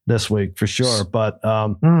this week for sure. But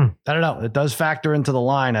I don't know. It does factor into the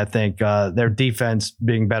line, I think. Their defense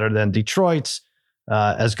being better than Detroit's,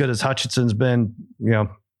 as good as Hutchinson's been,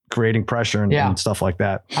 creating pressure and stuff like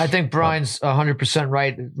that. I think Brian's 100%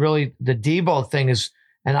 right. Really, the Debo thing is,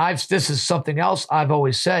 and this is something else I've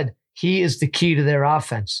always said, he is the key to their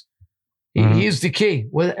offense. He is the key.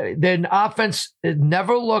 Their offense, it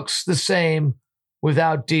never looks the same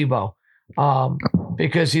without Debo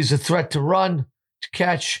because he's a threat to run, to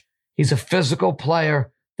catch. He's a physical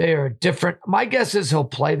player. They are different. My guess is he'll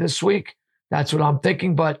play this week. That's what I'm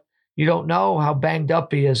thinking, but you don't know how banged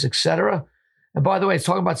up he is, etc. And by the way,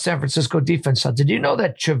 talking about San Francisco defense, did you know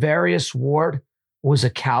that Charvarius Ward was a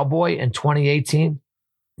Cowboy in 2018?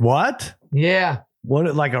 What? Yeah.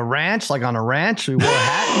 What, like a ranch? Like on a ranch? He wore a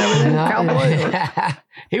hat and everything? Cowboy?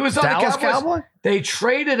 He was on Dallas the Cowboys. Cowboy? They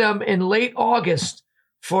traded him in late August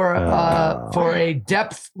for a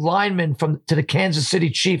depth lineman to the Kansas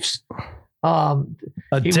City Chiefs. A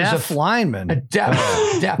depth lineman? A depth.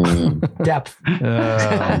 Oh,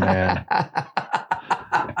 man.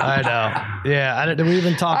 I know. Yeah. Did we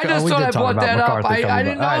even talk? I just thought I brought that up. I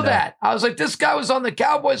didn't know that. I was like, this guy was on the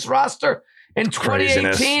Cowboys roster in 2018.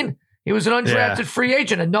 Craziness. He was an undrafted free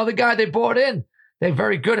agent. Another guy they brought in. They're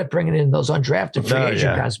very good at bringing in those undrafted free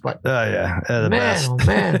agent guys. But the man, best. oh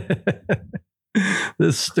man,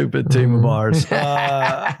 this stupid team of ours.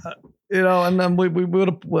 And then we would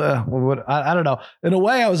have. I don't know. In a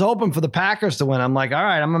way, I was hoping for the Packers to win. I'm like, all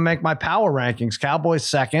right, I'm gonna make my power rankings. Cowboys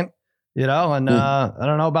second. And I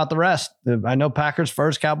don't know about the rest. I know Packers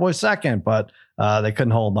first, Cowboys second, but they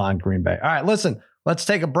couldn't hold on Green Bay. All right, listen, let's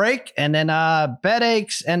take a break. And then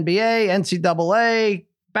Betaches, NBA, NCAA,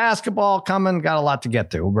 basketball coming. Got a lot to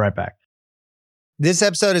get to. We'll be right back. This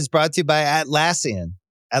episode is brought to you by Atlassian.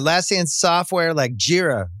 Atlassian software like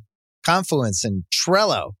Jira, Confluence, and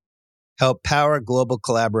Trello help power global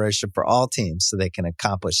collaboration for all teams so they can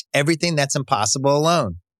accomplish everything that's impossible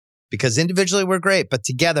alone. Because individually we're great, but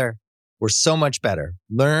together we're so much better.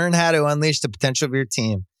 Learn how to unleash the potential of your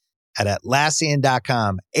team at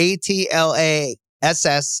Atlassian.com.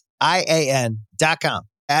 Atlassian.com.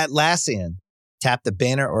 Atlassian. Tap the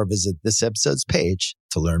banner or visit this episode's page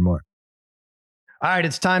to learn more. All right,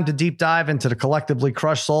 it's time to deep dive into the collectively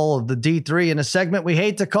crushed soul of the D3 in a segment we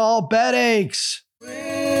hate to call Betaches.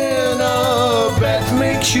 When a bet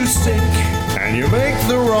makes you sick and you make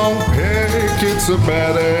the wrong pick, it's a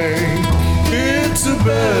betache. It's a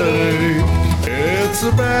betache. It's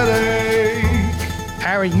a betache.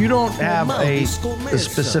 Harry, you don't have a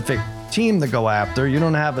specific team to go after. You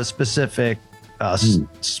don't have a specific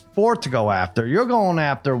sport to go after. You're going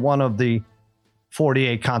after one of the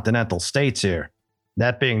 48 continental states here,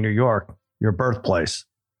 that being New York, your birthplace.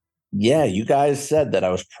 Yeah, you guys said that I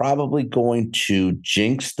was probably going to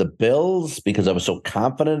jinx the Bills because I was so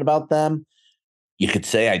confident about them. You could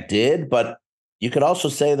say I did, but you could also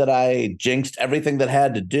say that I jinxed everything that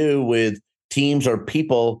had to do with teams or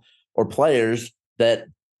people or players that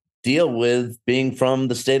deal with being from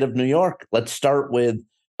the state of New York. Let's start with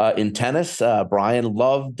in tennis. Brian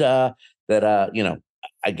loved that,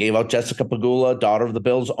 I gave out Jessica Pegula, daughter of the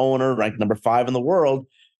Bills owner, ranked number 5 in the world,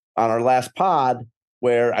 on our last pod,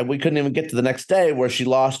 where we couldn't even get to the next day, where she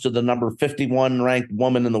lost to the number 51 ranked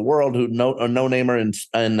woman in the world who no-namer in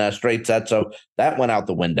straight set. So that went out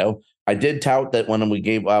the window. I did tout that when we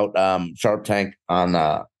gave out Sharp Tank on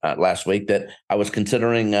last week that I was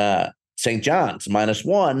considering St. John's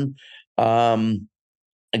 -1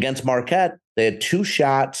 against Marquette. They had 2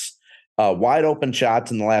 shots, wide open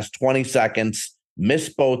shots in the last 20 seconds,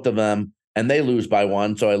 missed both of them, and they lose by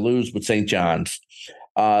 1. So I lose with St. John's.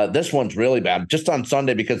 This one's really bad. Just on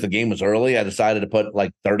Sunday, because the game was early, I decided to put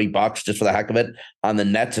like $30 just for the heck of it on the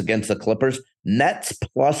Nets against the Clippers. Nets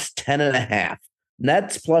plus 10.5.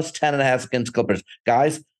 Nets plus 10.5 against Clippers.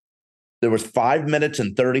 Guys, there was 5 minutes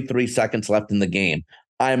and 33 seconds left in the game.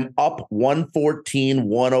 I'm up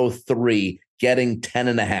 114-103, getting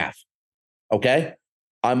 10.5. Okay?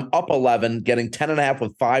 I'm up 11, getting 10.5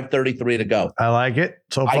 with 5:33 to go. I like it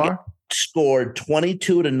so far. Scored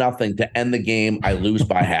 22-0 to end the game. I lose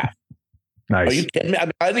by half. Nice. Are you kidding me? I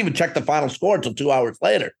didn't even check the final score until 2 hours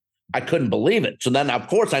later. I couldn't believe it. So then, of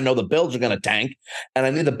course, I know the Bills are going to tank, and I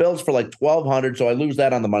need the Bills for like 1,200. So I lose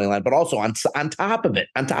that on the money line. But also on top of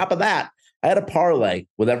that, I had a parlay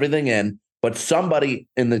with everything in. But somebody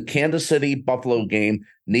in the Kansas City Buffalo game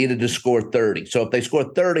needed to score 30. So if they score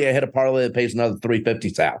 30, I hit a parlay that pays another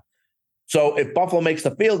 $350, Sal. So if Buffalo makes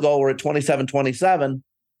the field goal, we're at 27-27.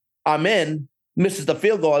 I'm in. Misses the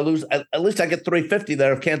field goal, I lose. At least I get $350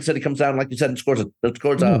 there. If Kansas City comes down, like you said, and scores a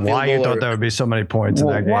field goal. Why you thought there would be so many points in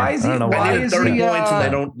that game? Why is he? I needed 30 points,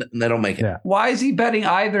 and they don't make it. Yeah. Why is he betting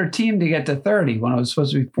either team to get to 30 when it was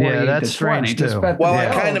supposed to be 48 Yeah, that's to 20? strange too. Well, I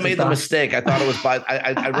kind of made the mistake. I thought it was by.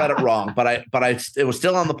 I read it wrong, but it was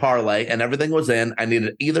still on the parlay, and everything was in. I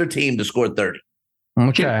needed either team to score 30.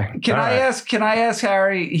 Okay. Can I ask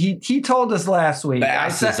Harry? He told us last week.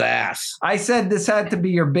 His ass. I said this had to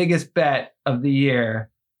be your biggest bet of the year,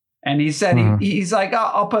 and he said he's like,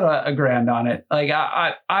 I'll put a grand on it. Like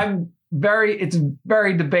it's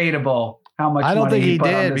very debatable how much. I don't money think he put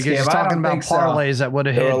on did this because game. he's talking about parlays that would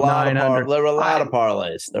have hit 900. There were a lot of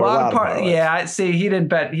parlays. Yeah, I see. He didn't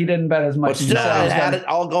bet as much. But still, I had it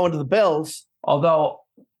all going to the Bills. Although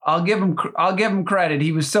I'll give him credit.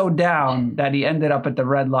 He was so down that he ended up at the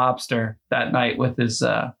Red Lobster that night with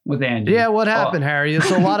Angie. Yeah, what happened, Harry?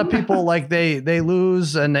 So a lot of people like they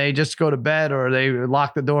lose and they just go to bed or they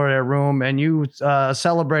lock the door of their room, and you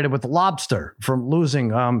celebrated with lobster from losing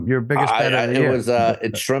your biggest bet of the year.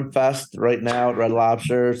 It's Shrimp Fest right now at Red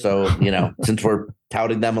Lobster. So since we're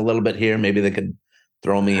touting them a little bit here, maybe they could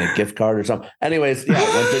throw me a gift card or something. Anyways, yeah,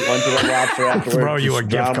 went to Red Lobster afterwards. Throw you a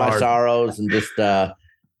gift card. My sorrows and just.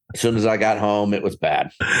 As soon as I got home, it was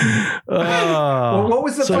bad. What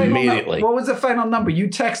was the final immediately? What was the final number? You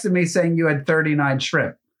texted me saying you had 39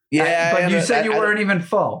 shrimp. Yeah, but you said you weren't even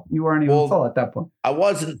full. You weren't even full at that point. I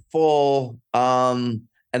wasn't full. And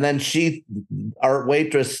then our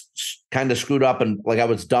waitress kind of screwed up, and like I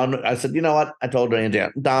was done. I said, you know what? I told her, Angie,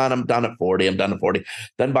 I'm done at 40. I'm done at 40.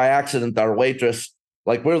 Then by accident, our waitress,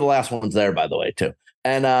 like we're the last ones there, by the way, too.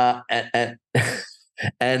 And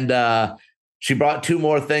she brought 2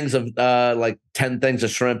 more things of like 10 things of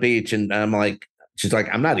shrimp each. And I'm like, she's like,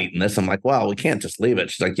 I'm not eating this. I'm like, well, we can't just leave it.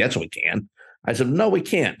 She's like, yes, we can. I said, no, we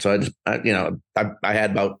can't. So I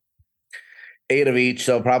had about 8 of each.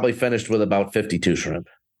 So probably finished with about 52 shrimp.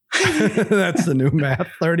 That's the new math.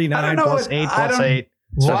 39 plus 8 plus 8.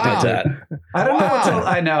 Something like that. I don't know.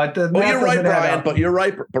 I know. Well, you're right, Brian. But you're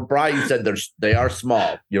right. But Brian, you said they are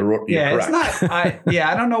small. You're correct. It's not.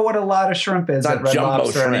 I don't know what a lot of shrimp is at Red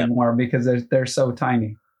Lobster shrimp anymore because they're so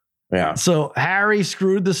tiny. Yeah. So Harry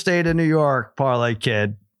screwed the state of New York, parlay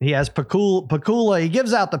kid. He has Pakula. He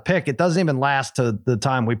gives out the pick. It doesn't even last to the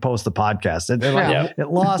time we post the podcast. It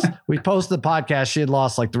lost. We posted the podcast. She had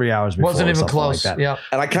lost like 3 hours before. Wasn't even close. Like yeah.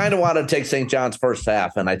 And I kind of wanted to take St. John's first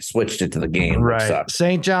half, and I switched it to the game. Right.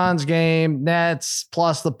 St. John's game, Nets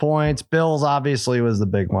plus the points. Bills obviously was the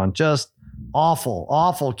big one. Just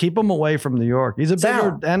awful. Keep him away from New York. He's a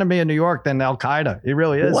bigger enemy in New York than Al Qaeda. He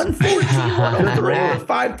really is. 114,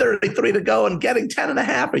 5:33 to go, and getting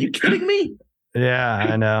 10.5. Are you kidding me? Yeah,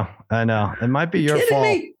 I know. It might be your fault.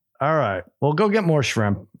 Me? All right. Well, go get more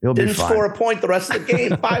shrimp. You'll be fine. Didn't score a point the rest of the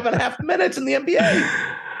game. 5.5 minutes in the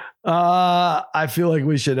NBA. I feel like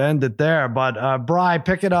we should end it there, but Bri,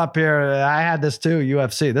 pick it up here. I had this too.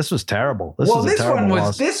 UFC. This was terrible. That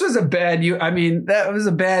was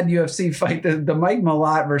a bad UFC fight. The Mike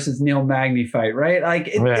Malott versus Neil Magny fight, right? Like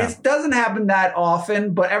it doesn't happen that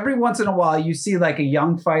often, but every once in a while you see like a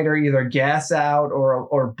young fighter either gas out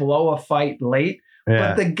or blow a fight late. Yeah.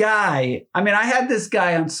 But the guy, I had this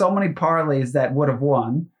guy on so many parlays that would have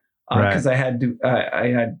won because I had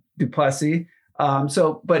Duplessis.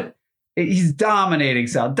 But he's dominating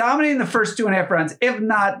the first 2.5 rounds, if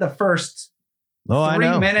not the first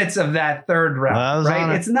 3 minutes of that third round.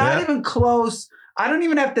 Right? It's not even close. I don't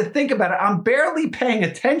even have to think about it. I'm barely paying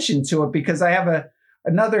attention to it because I have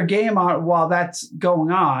another game on while that's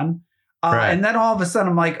going on. And then all of a sudden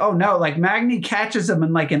I'm like, oh no, like Magny catches him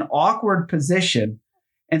in like an awkward position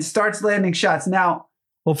and starts landing shots. Now,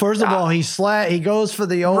 well, first of all, he goes for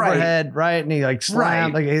the overhead, right? And he like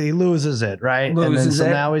slams, like he loses it, right? Now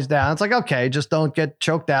he's down. It's like, okay, just don't get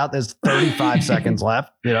choked out. There's 35 seconds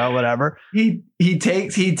left, whatever. He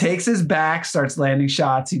takes his back, starts landing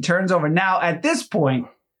shots. He turns over. Now at this point,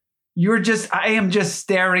 I am just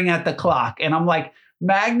staring at the clock, and I'm like,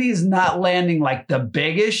 Magny's not landing like the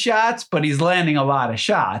biggest shots, but he's landing a lot of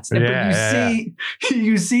shots.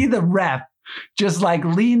 You see the ref just like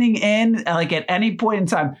leaning in, like at any point in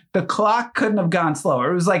time. The clock couldn't have gone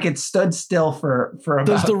slower. It was like it stood still for about 30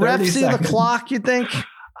 seconds. Does the ref see the clock, you think?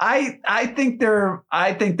 I think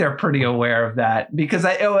they're pretty aware of that because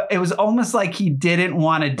it was almost like he didn't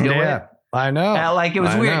want to do it. I know. Like it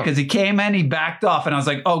was weird because he came in, he backed off, and I was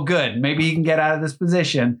like, oh, good. Maybe he can get out of this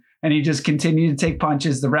position. And he just continued to take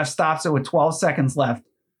punches. The ref stops it with 12 seconds left.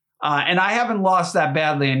 And I haven't lost that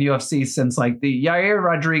badly in UFC since like the Yair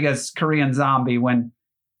Rodriguez Korean Zombie, when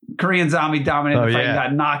Korean Zombie dominated the fight and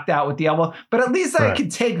got knocked out with the elbow. But at least I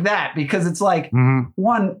could take that because it's like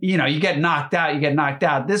one, you get knocked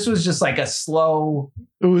out. This was just like a slow.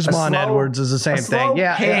 Usman Edwards is the same thing.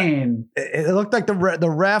 Pain. It looked like the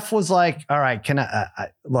ref was like, all right, can I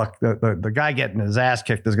look, the guy getting his ass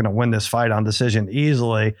kicked is going to win this fight on decision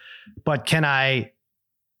easily, but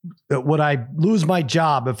would I lose my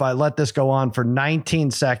job if I let this go on for 19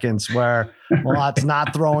 seconds where Malott's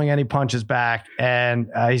not throwing any punches back and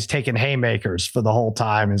he's taking haymakers for the whole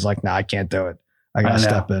time? He's like, no, I can't do it. I got to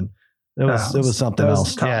step in. It was something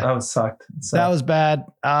else. Yeah, that was sucked. That was bad.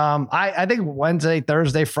 I think Wednesday,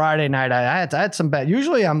 Thursday, Friday night, I had some bad.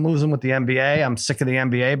 Usually I'm losing with the NBA. I'm sick of the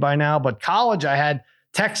NBA by now, but college, I had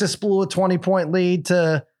Texas blew a 20-point lead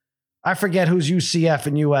to, I forget who's UCF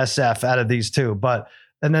and USF out of these two,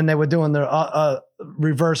 and then they were doing the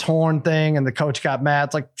reverse horn thing, and the coach got mad.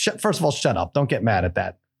 It's like, first of all, shut up. Don't get mad at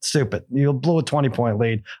that. Stupid. You blew a 20-point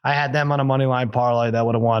lead. I had them on a money line parlay that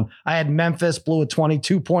would have won. I had Memphis blew a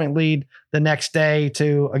 22-point lead the next day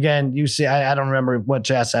to, again, I don't remember which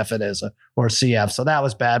SF it is or CF. So that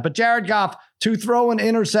was bad. But Jared Goff to throw an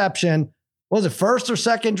interception. Was it first or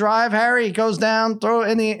second drive, Harry? He goes down, throw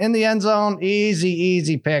in the end zone.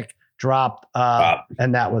 Easy pick. Dropped,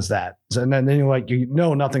 and that was that. So, and then you're like,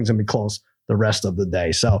 nothing's gonna be close the rest of the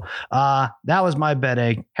day. So that was my bet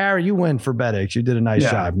egg. Harry, you win for bet eggs. You did a nice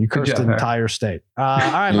job. You cursed the entire state. All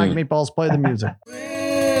right, Mike Meatballs, play the music.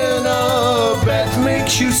 a bet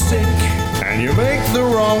makes you sick, and you make the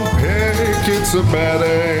wrong pick, it's a bad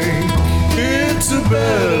ache. It's a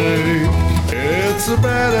bad ache. It's a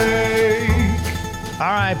bad ache. All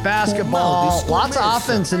right, basketball. Lots of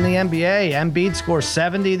offense in the NBA. Embiid scored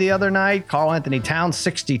 70 the other night. Karl Anthony Towns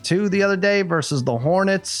 62 the other day versus the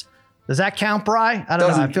Hornets. Does that count, Bri? I don't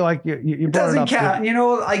know. I feel like you brought it up. Doesn't count.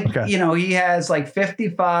 He has like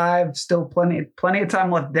 55, still plenty of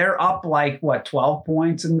time left. They're up 12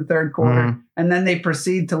 points in the third quarter, and then they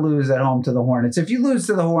proceed to lose at home to the Hornets. If you lose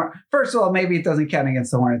to the Hornets, first of all, maybe it doesn't count against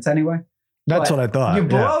the Hornets anyway. That's what I thought.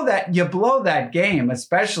 You blow that game,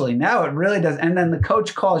 especially now. It really does. And then the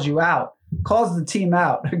coach calls the team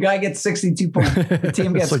out. The guy gets 62 points. The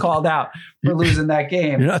team gets called out for losing that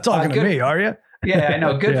game. You're not talking to me, are you? Yeah, I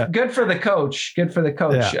know. Good for the coach. Good for the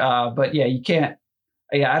coach. Yeah. But yeah, you can't.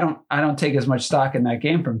 Yeah, I don't take as much stock in that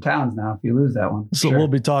game from Towns now if you lose that one. So we'll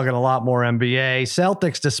be talking a lot more NBA.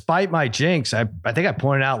 Celtics, despite my jinx, I think I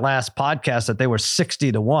pointed out last podcast that they were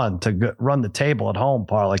 60-1 to run the table at home,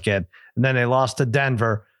 Parlay Kid. And then they lost to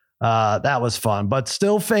Denver. That was fun, but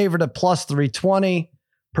still favored at plus 320.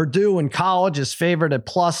 Purdue in college is favored at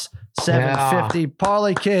plus 750.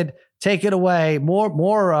 Parlay Kid, take it away. More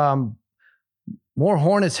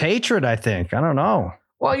Hornets hatred, I think. I don't know.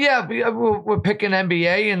 Well, yeah, we're picking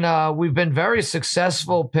NBA, and we've been very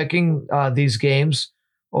successful picking these games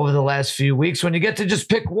over the last few weeks. When you get to just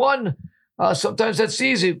pick one, sometimes that's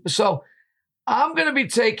easy. So I'm going to be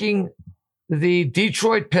taking the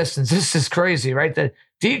Detroit Pistons. This is crazy, right? The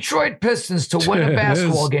Detroit Pistons to win a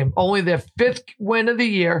basketball game, only their 5th win of the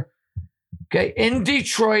year. Okay, in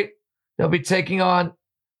Detroit, they'll be taking on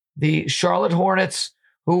the Charlotte Hornets,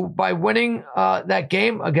 who by winning that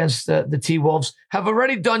game against the T-Wolves have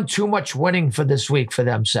already done too much winning for this week for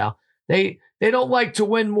them, Sal. They don't like to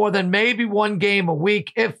win more than maybe one game a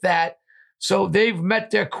week, if that. So they've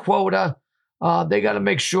met their quota. They got to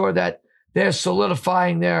make sure that they're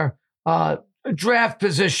solidifying their draft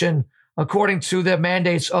position according to the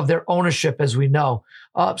mandates of their ownership, as we know.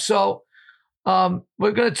 So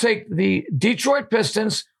we're going to take the Detroit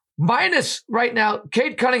Pistons minus right now.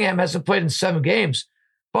 Cade Cunningham hasn't played in 7 games.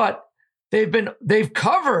 But they've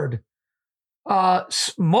covered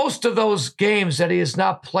most of those games that he has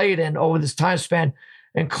not played in over this time span,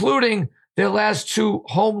 including their last 2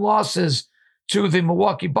 home losses to the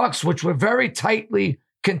Milwaukee Bucks, which were very tightly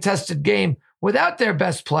contested game without their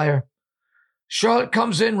best player. Charlotte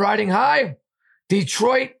comes in riding high.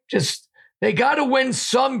 Detroit they got to win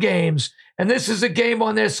some games, and this is a game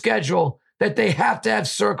on their schedule that they have to have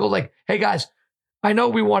circled. Like, hey guys, I know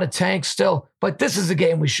we want to tank still, but this is a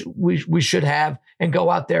game we should have and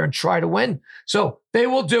go out there and try to win. So they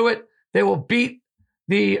will do it. They will beat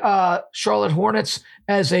the Charlotte Hornets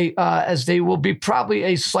as they will be probably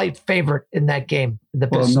a slight favorite in that game. The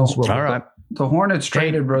Pistons will. All right. The Hornets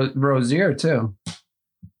traded Rozier too.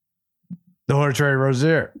 The Hornets traded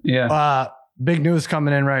Rozier. Yeah. Big news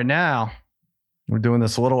coming in right now. We're doing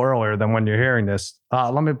this a little earlier than when you're hearing this.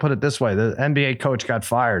 Let me put it this way: the NBA coach got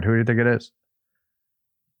fired. Who do you think it is?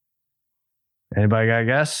 Anybody got a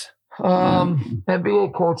guess?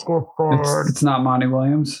 NBA coach got fired. It's not Monty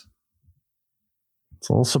Williams. It's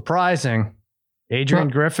a little surprising. Adrian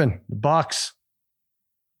Griffin, the Bucks.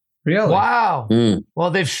 Really? Wow.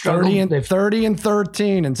 Well, they've struggled. 30 and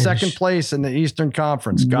 13 in second place in the Eastern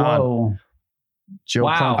Conference. Gone. Whoa.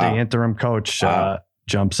 Joe Conte, interim coach,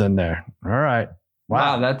 jumps in there. All right.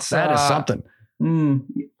 Wow. That is something.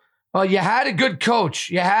 Well, you had a good coach.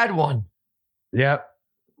 You had one. Yep.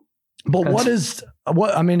 But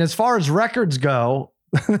as far as records go,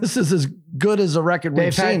 this is as good as a record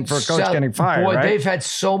we've seen for a coach getting fired. Boy, right? They've had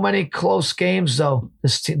so many close games, though,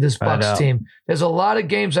 this Bucks team. There's a lot of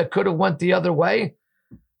games that could have went the other way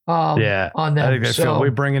on them. I think they feel we're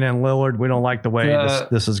bringing in Lillard. We don't like the way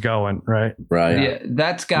this is going, right? Right. Yeah,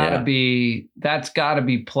 that's got to be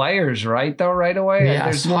players, right, though, right away? Yeah,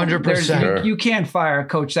 100%. You can't fire a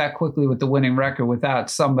coach that quickly with the winning record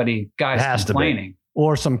without guys complaining.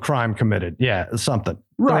 Or some crime committed. Yeah, something.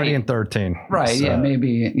 Right. 30 and 13. Right, So,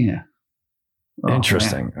 maybe, yeah.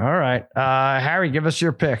 Interesting. Man. All right. Harry, give us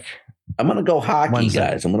your pick. I'm going to go hockey,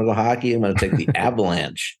 guys. I'm going to go hockey. I'm going to take the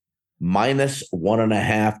Avalanche minus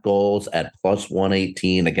 1.5 goals at plus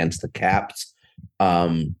 118 against the Caps.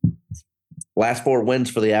 Last 4 wins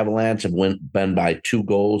for the Avalanche have been by 2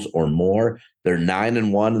 goals or more. They're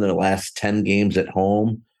 9-1 in their last 10 games at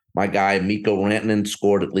home. My guy, Mikko Rantanen,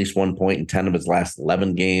 scored at least 1 point in 10 of his last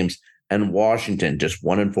 11 games. And Washington, just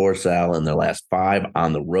 1-4, Sal, in their last 5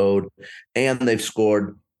 on the road. And they've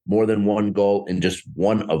scored more than 1 goal in just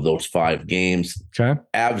 1 of those 5 games. Okay.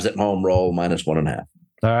 Avs at home roll minus 1.5.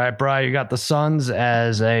 All right, Brian, you got the Suns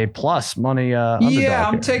as a plus money. Yeah,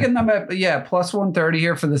 I'm taking them at plus 130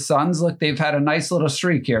 here for the Suns. Look, they've had a nice little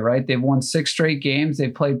streak here, right? They've won 6 straight games.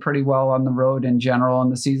 They've played pretty well on the road in general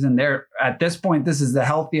in the season. They're at this point, this is the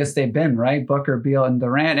healthiest they've been, right? Booker, Beal, and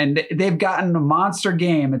Durant, and they've gotten a monster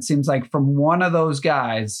game. It seems like from one of those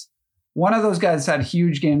guys. One of those guys had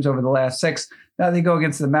huge games over the last 6. Now they go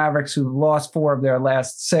against the Mavericks, who lost 4 of their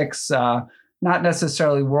last 6. Not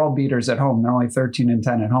necessarily world beaters at home. They're only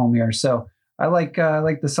 13-10 at home here. So I like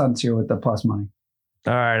the Suns here with the plus money.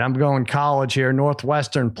 All right, I'm going college here.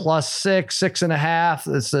 Northwestern plus 6.5.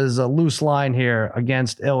 This is a loose line here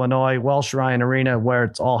against Illinois. Welsh Ryan Arena, where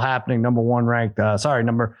it's all happening.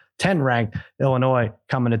 Number 10 ranked Illinois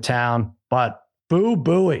coming to town. But Boo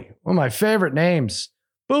Buie, one of my favorite names.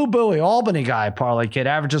 Boo Buie, Albany guy, parlay kid,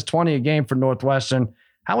 averages 20 a game for Northwestern.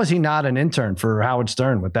 How is he not an intern for Howard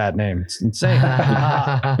Stern with that name? It's insane.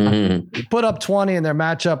 He put up 20 in their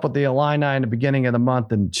matchup with the Illini in the beginning of the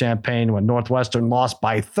month in Champaign when Northwestern lost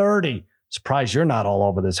by 30. Surprised you're not all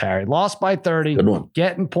over this, Harry. Lost by 30, Good one.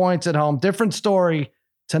 Getting points at home. Different story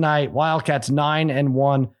tonight. Wildcats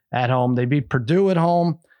 9-1 at home. They beat Purdue at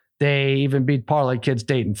home. They even beat parlay kids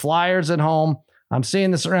Dayton Flyers at home. I'm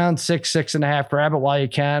seeing this around 6.5. Grab it while you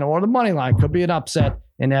can. Or the money line could be an upset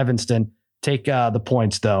in Evanston. Take the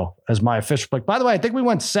points, though, as my official pick. By the way, I think we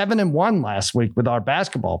went 7-1 last week with our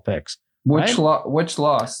basketball picks. Which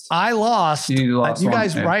lost? I lost. You lost. You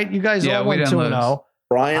guys, right? You guys all went 2-0.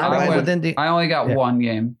 Brian, I only got one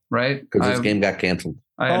game, right? Because this game got canceled.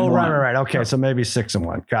 Right. Okay, so maybe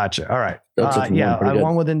 6-1. Gotcha. All right. I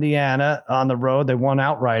won with Indiana on the road. They won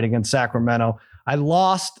outright against Sacramento. I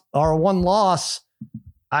lost, or one loss.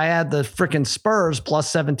 I had the freaking Spurs plus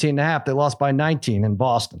 17.5. They lost by 19 in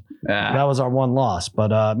Boston. Yeah. That was our one loss.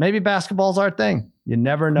 But maybe basketball's our thing. You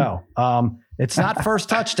never know. It's not first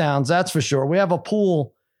touchdowns, that's for sure. We have a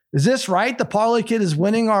pool. Is this right? The Parlay Kid is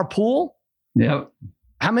winning our pool? Yep.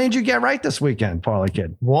 How many did you get right this weekend, Parlay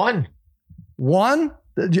Kid? One? And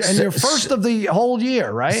you're first of the whole year,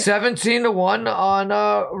 right? 17-1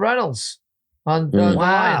 on Reynolds on the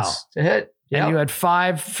Lions to hit. And you had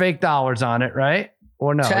 5 fake dollars on it, right?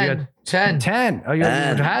 Or no? 10. 10. Oh, you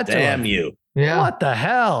had to. Damn you. Yeah. What the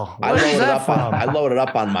hell? I loaded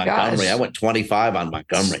up on Montgomery. Guys, I went 25 on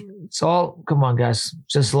Montgomery. It's all, come on, guys.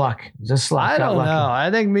 Just luck. I don't know. I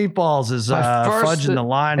think Meatballs is fudging the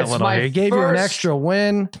line a little here. He gave you an extra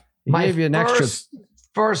win. He gave you an extra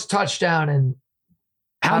first touchdown. And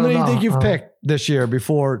how many do you think you've picked this year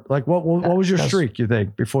before? Like, what was your streak, you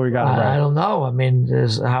think, before you got it right? I don't know. I mean,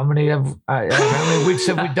 how many weeks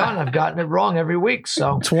have we done? I've gotten it wrong every week.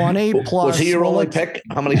 So 20 plus. Was he your only pick?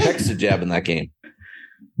 How many picks did you have in that game?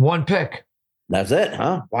 1 pick. That's it,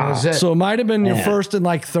 huh? Wow. That was it. So it might have been your first in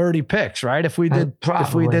like 30 picks, right? If we did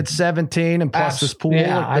 17 and plus this pool,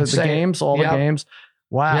 the games, all the games.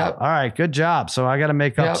 Wow. Yep. All right. Good job. So I got to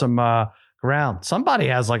make up some ground. Somebody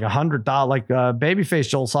has like $100, like babyface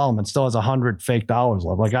Joel Solomon still has $100 fake dollars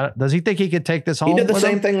left. Like, does he think he could take this home? He did the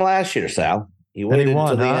same thing last year, Sal. He waited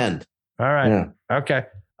until the end. All right. Yeah. Okay.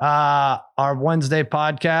 Our Wednesday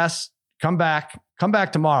podcast, come back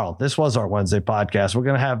tomorrow. This was our Wednesday podcast. We're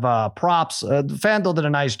going to have props. FanDuel did a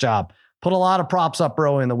nice job. Put a lot of props up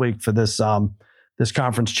early in the week for this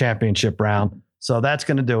conference championship round. So that's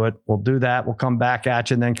going to do it. We'll do that. We'll come back at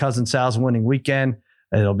you. And then Cousin Sal's winning weekend.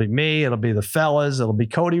 It'll be me. It'll be the fellas. It'll be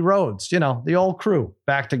Cody Rhodes. The old crew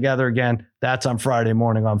back together again. That's on Friday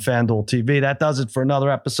morning on FanDuel TV. That does it for another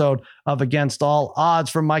episode of Against All Odds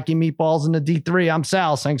for Mikey Meatballs in the D3. I'm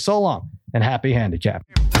Sal saying so long and happy handicap.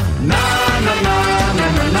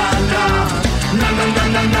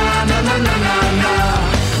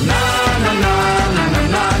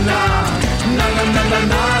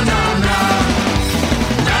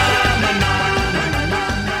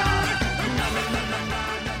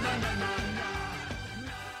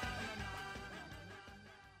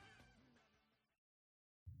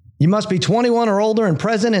 You must be 21 or older and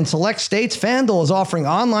present in select states. FanDuel is offering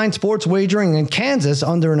online sports wagering in Kansas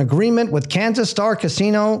under an agreement with Kansas Star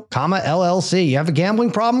Casino, LLC. You have a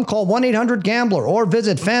gambling problem? Call 1-800-GAMBLER or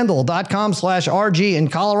visit FanDuel.com/RG in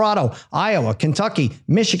Colorado, Iowa, Kentucky,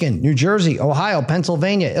 Michigan, New Jersey, Ohio,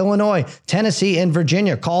 Pennsylvania, Illinois, Tennessee, and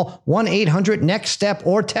Virginia. Call 1-800-NEXT-STEP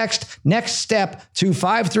or text NEXT STEP to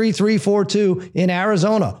 53342 in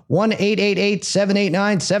Arizona,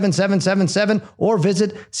 1-888-789-7777 or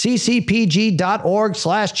visit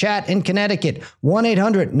tcpg.org/chat in Connecticut,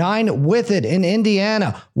 1-800-9-WITH-IT in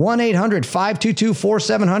Indiana,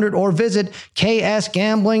 1-800-522-4700, or visit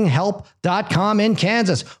ksgamblinghelp.com in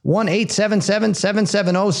Kansas,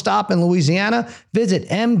 1-877-770-STOP in Louisiana, visit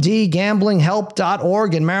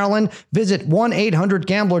mdgamblinghelp.org in Maryland, visit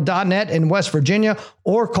 1-800-GAMBLER.net in West Virginia,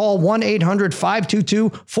 or call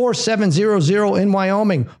 1-800-522-4700 in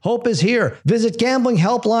Wyoming. Hope is here. Visit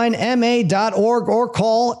gamblinghelplinema.org or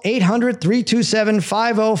call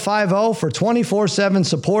 800-327-5050 for 24/7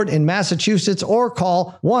 support in Massachusetts, or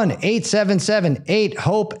call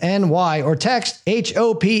 1-877-8-HOPE-NY or text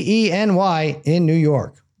HOPENY in New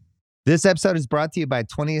York. This episode is brought to you by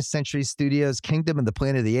 20th Century Studios' Kingdom of the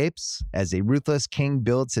Planet of the Apes. As a ruthless king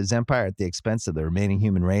builds his empire at the expense of the remaining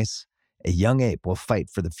human race, a young ape will fight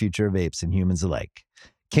for the future of apes and humans alike.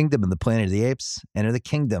 Kingdom of the Planet of the Apes. Enter the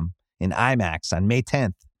kingdom in IMAX on May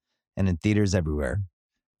 10th and in theaters everywhere.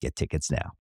 Get tickets now.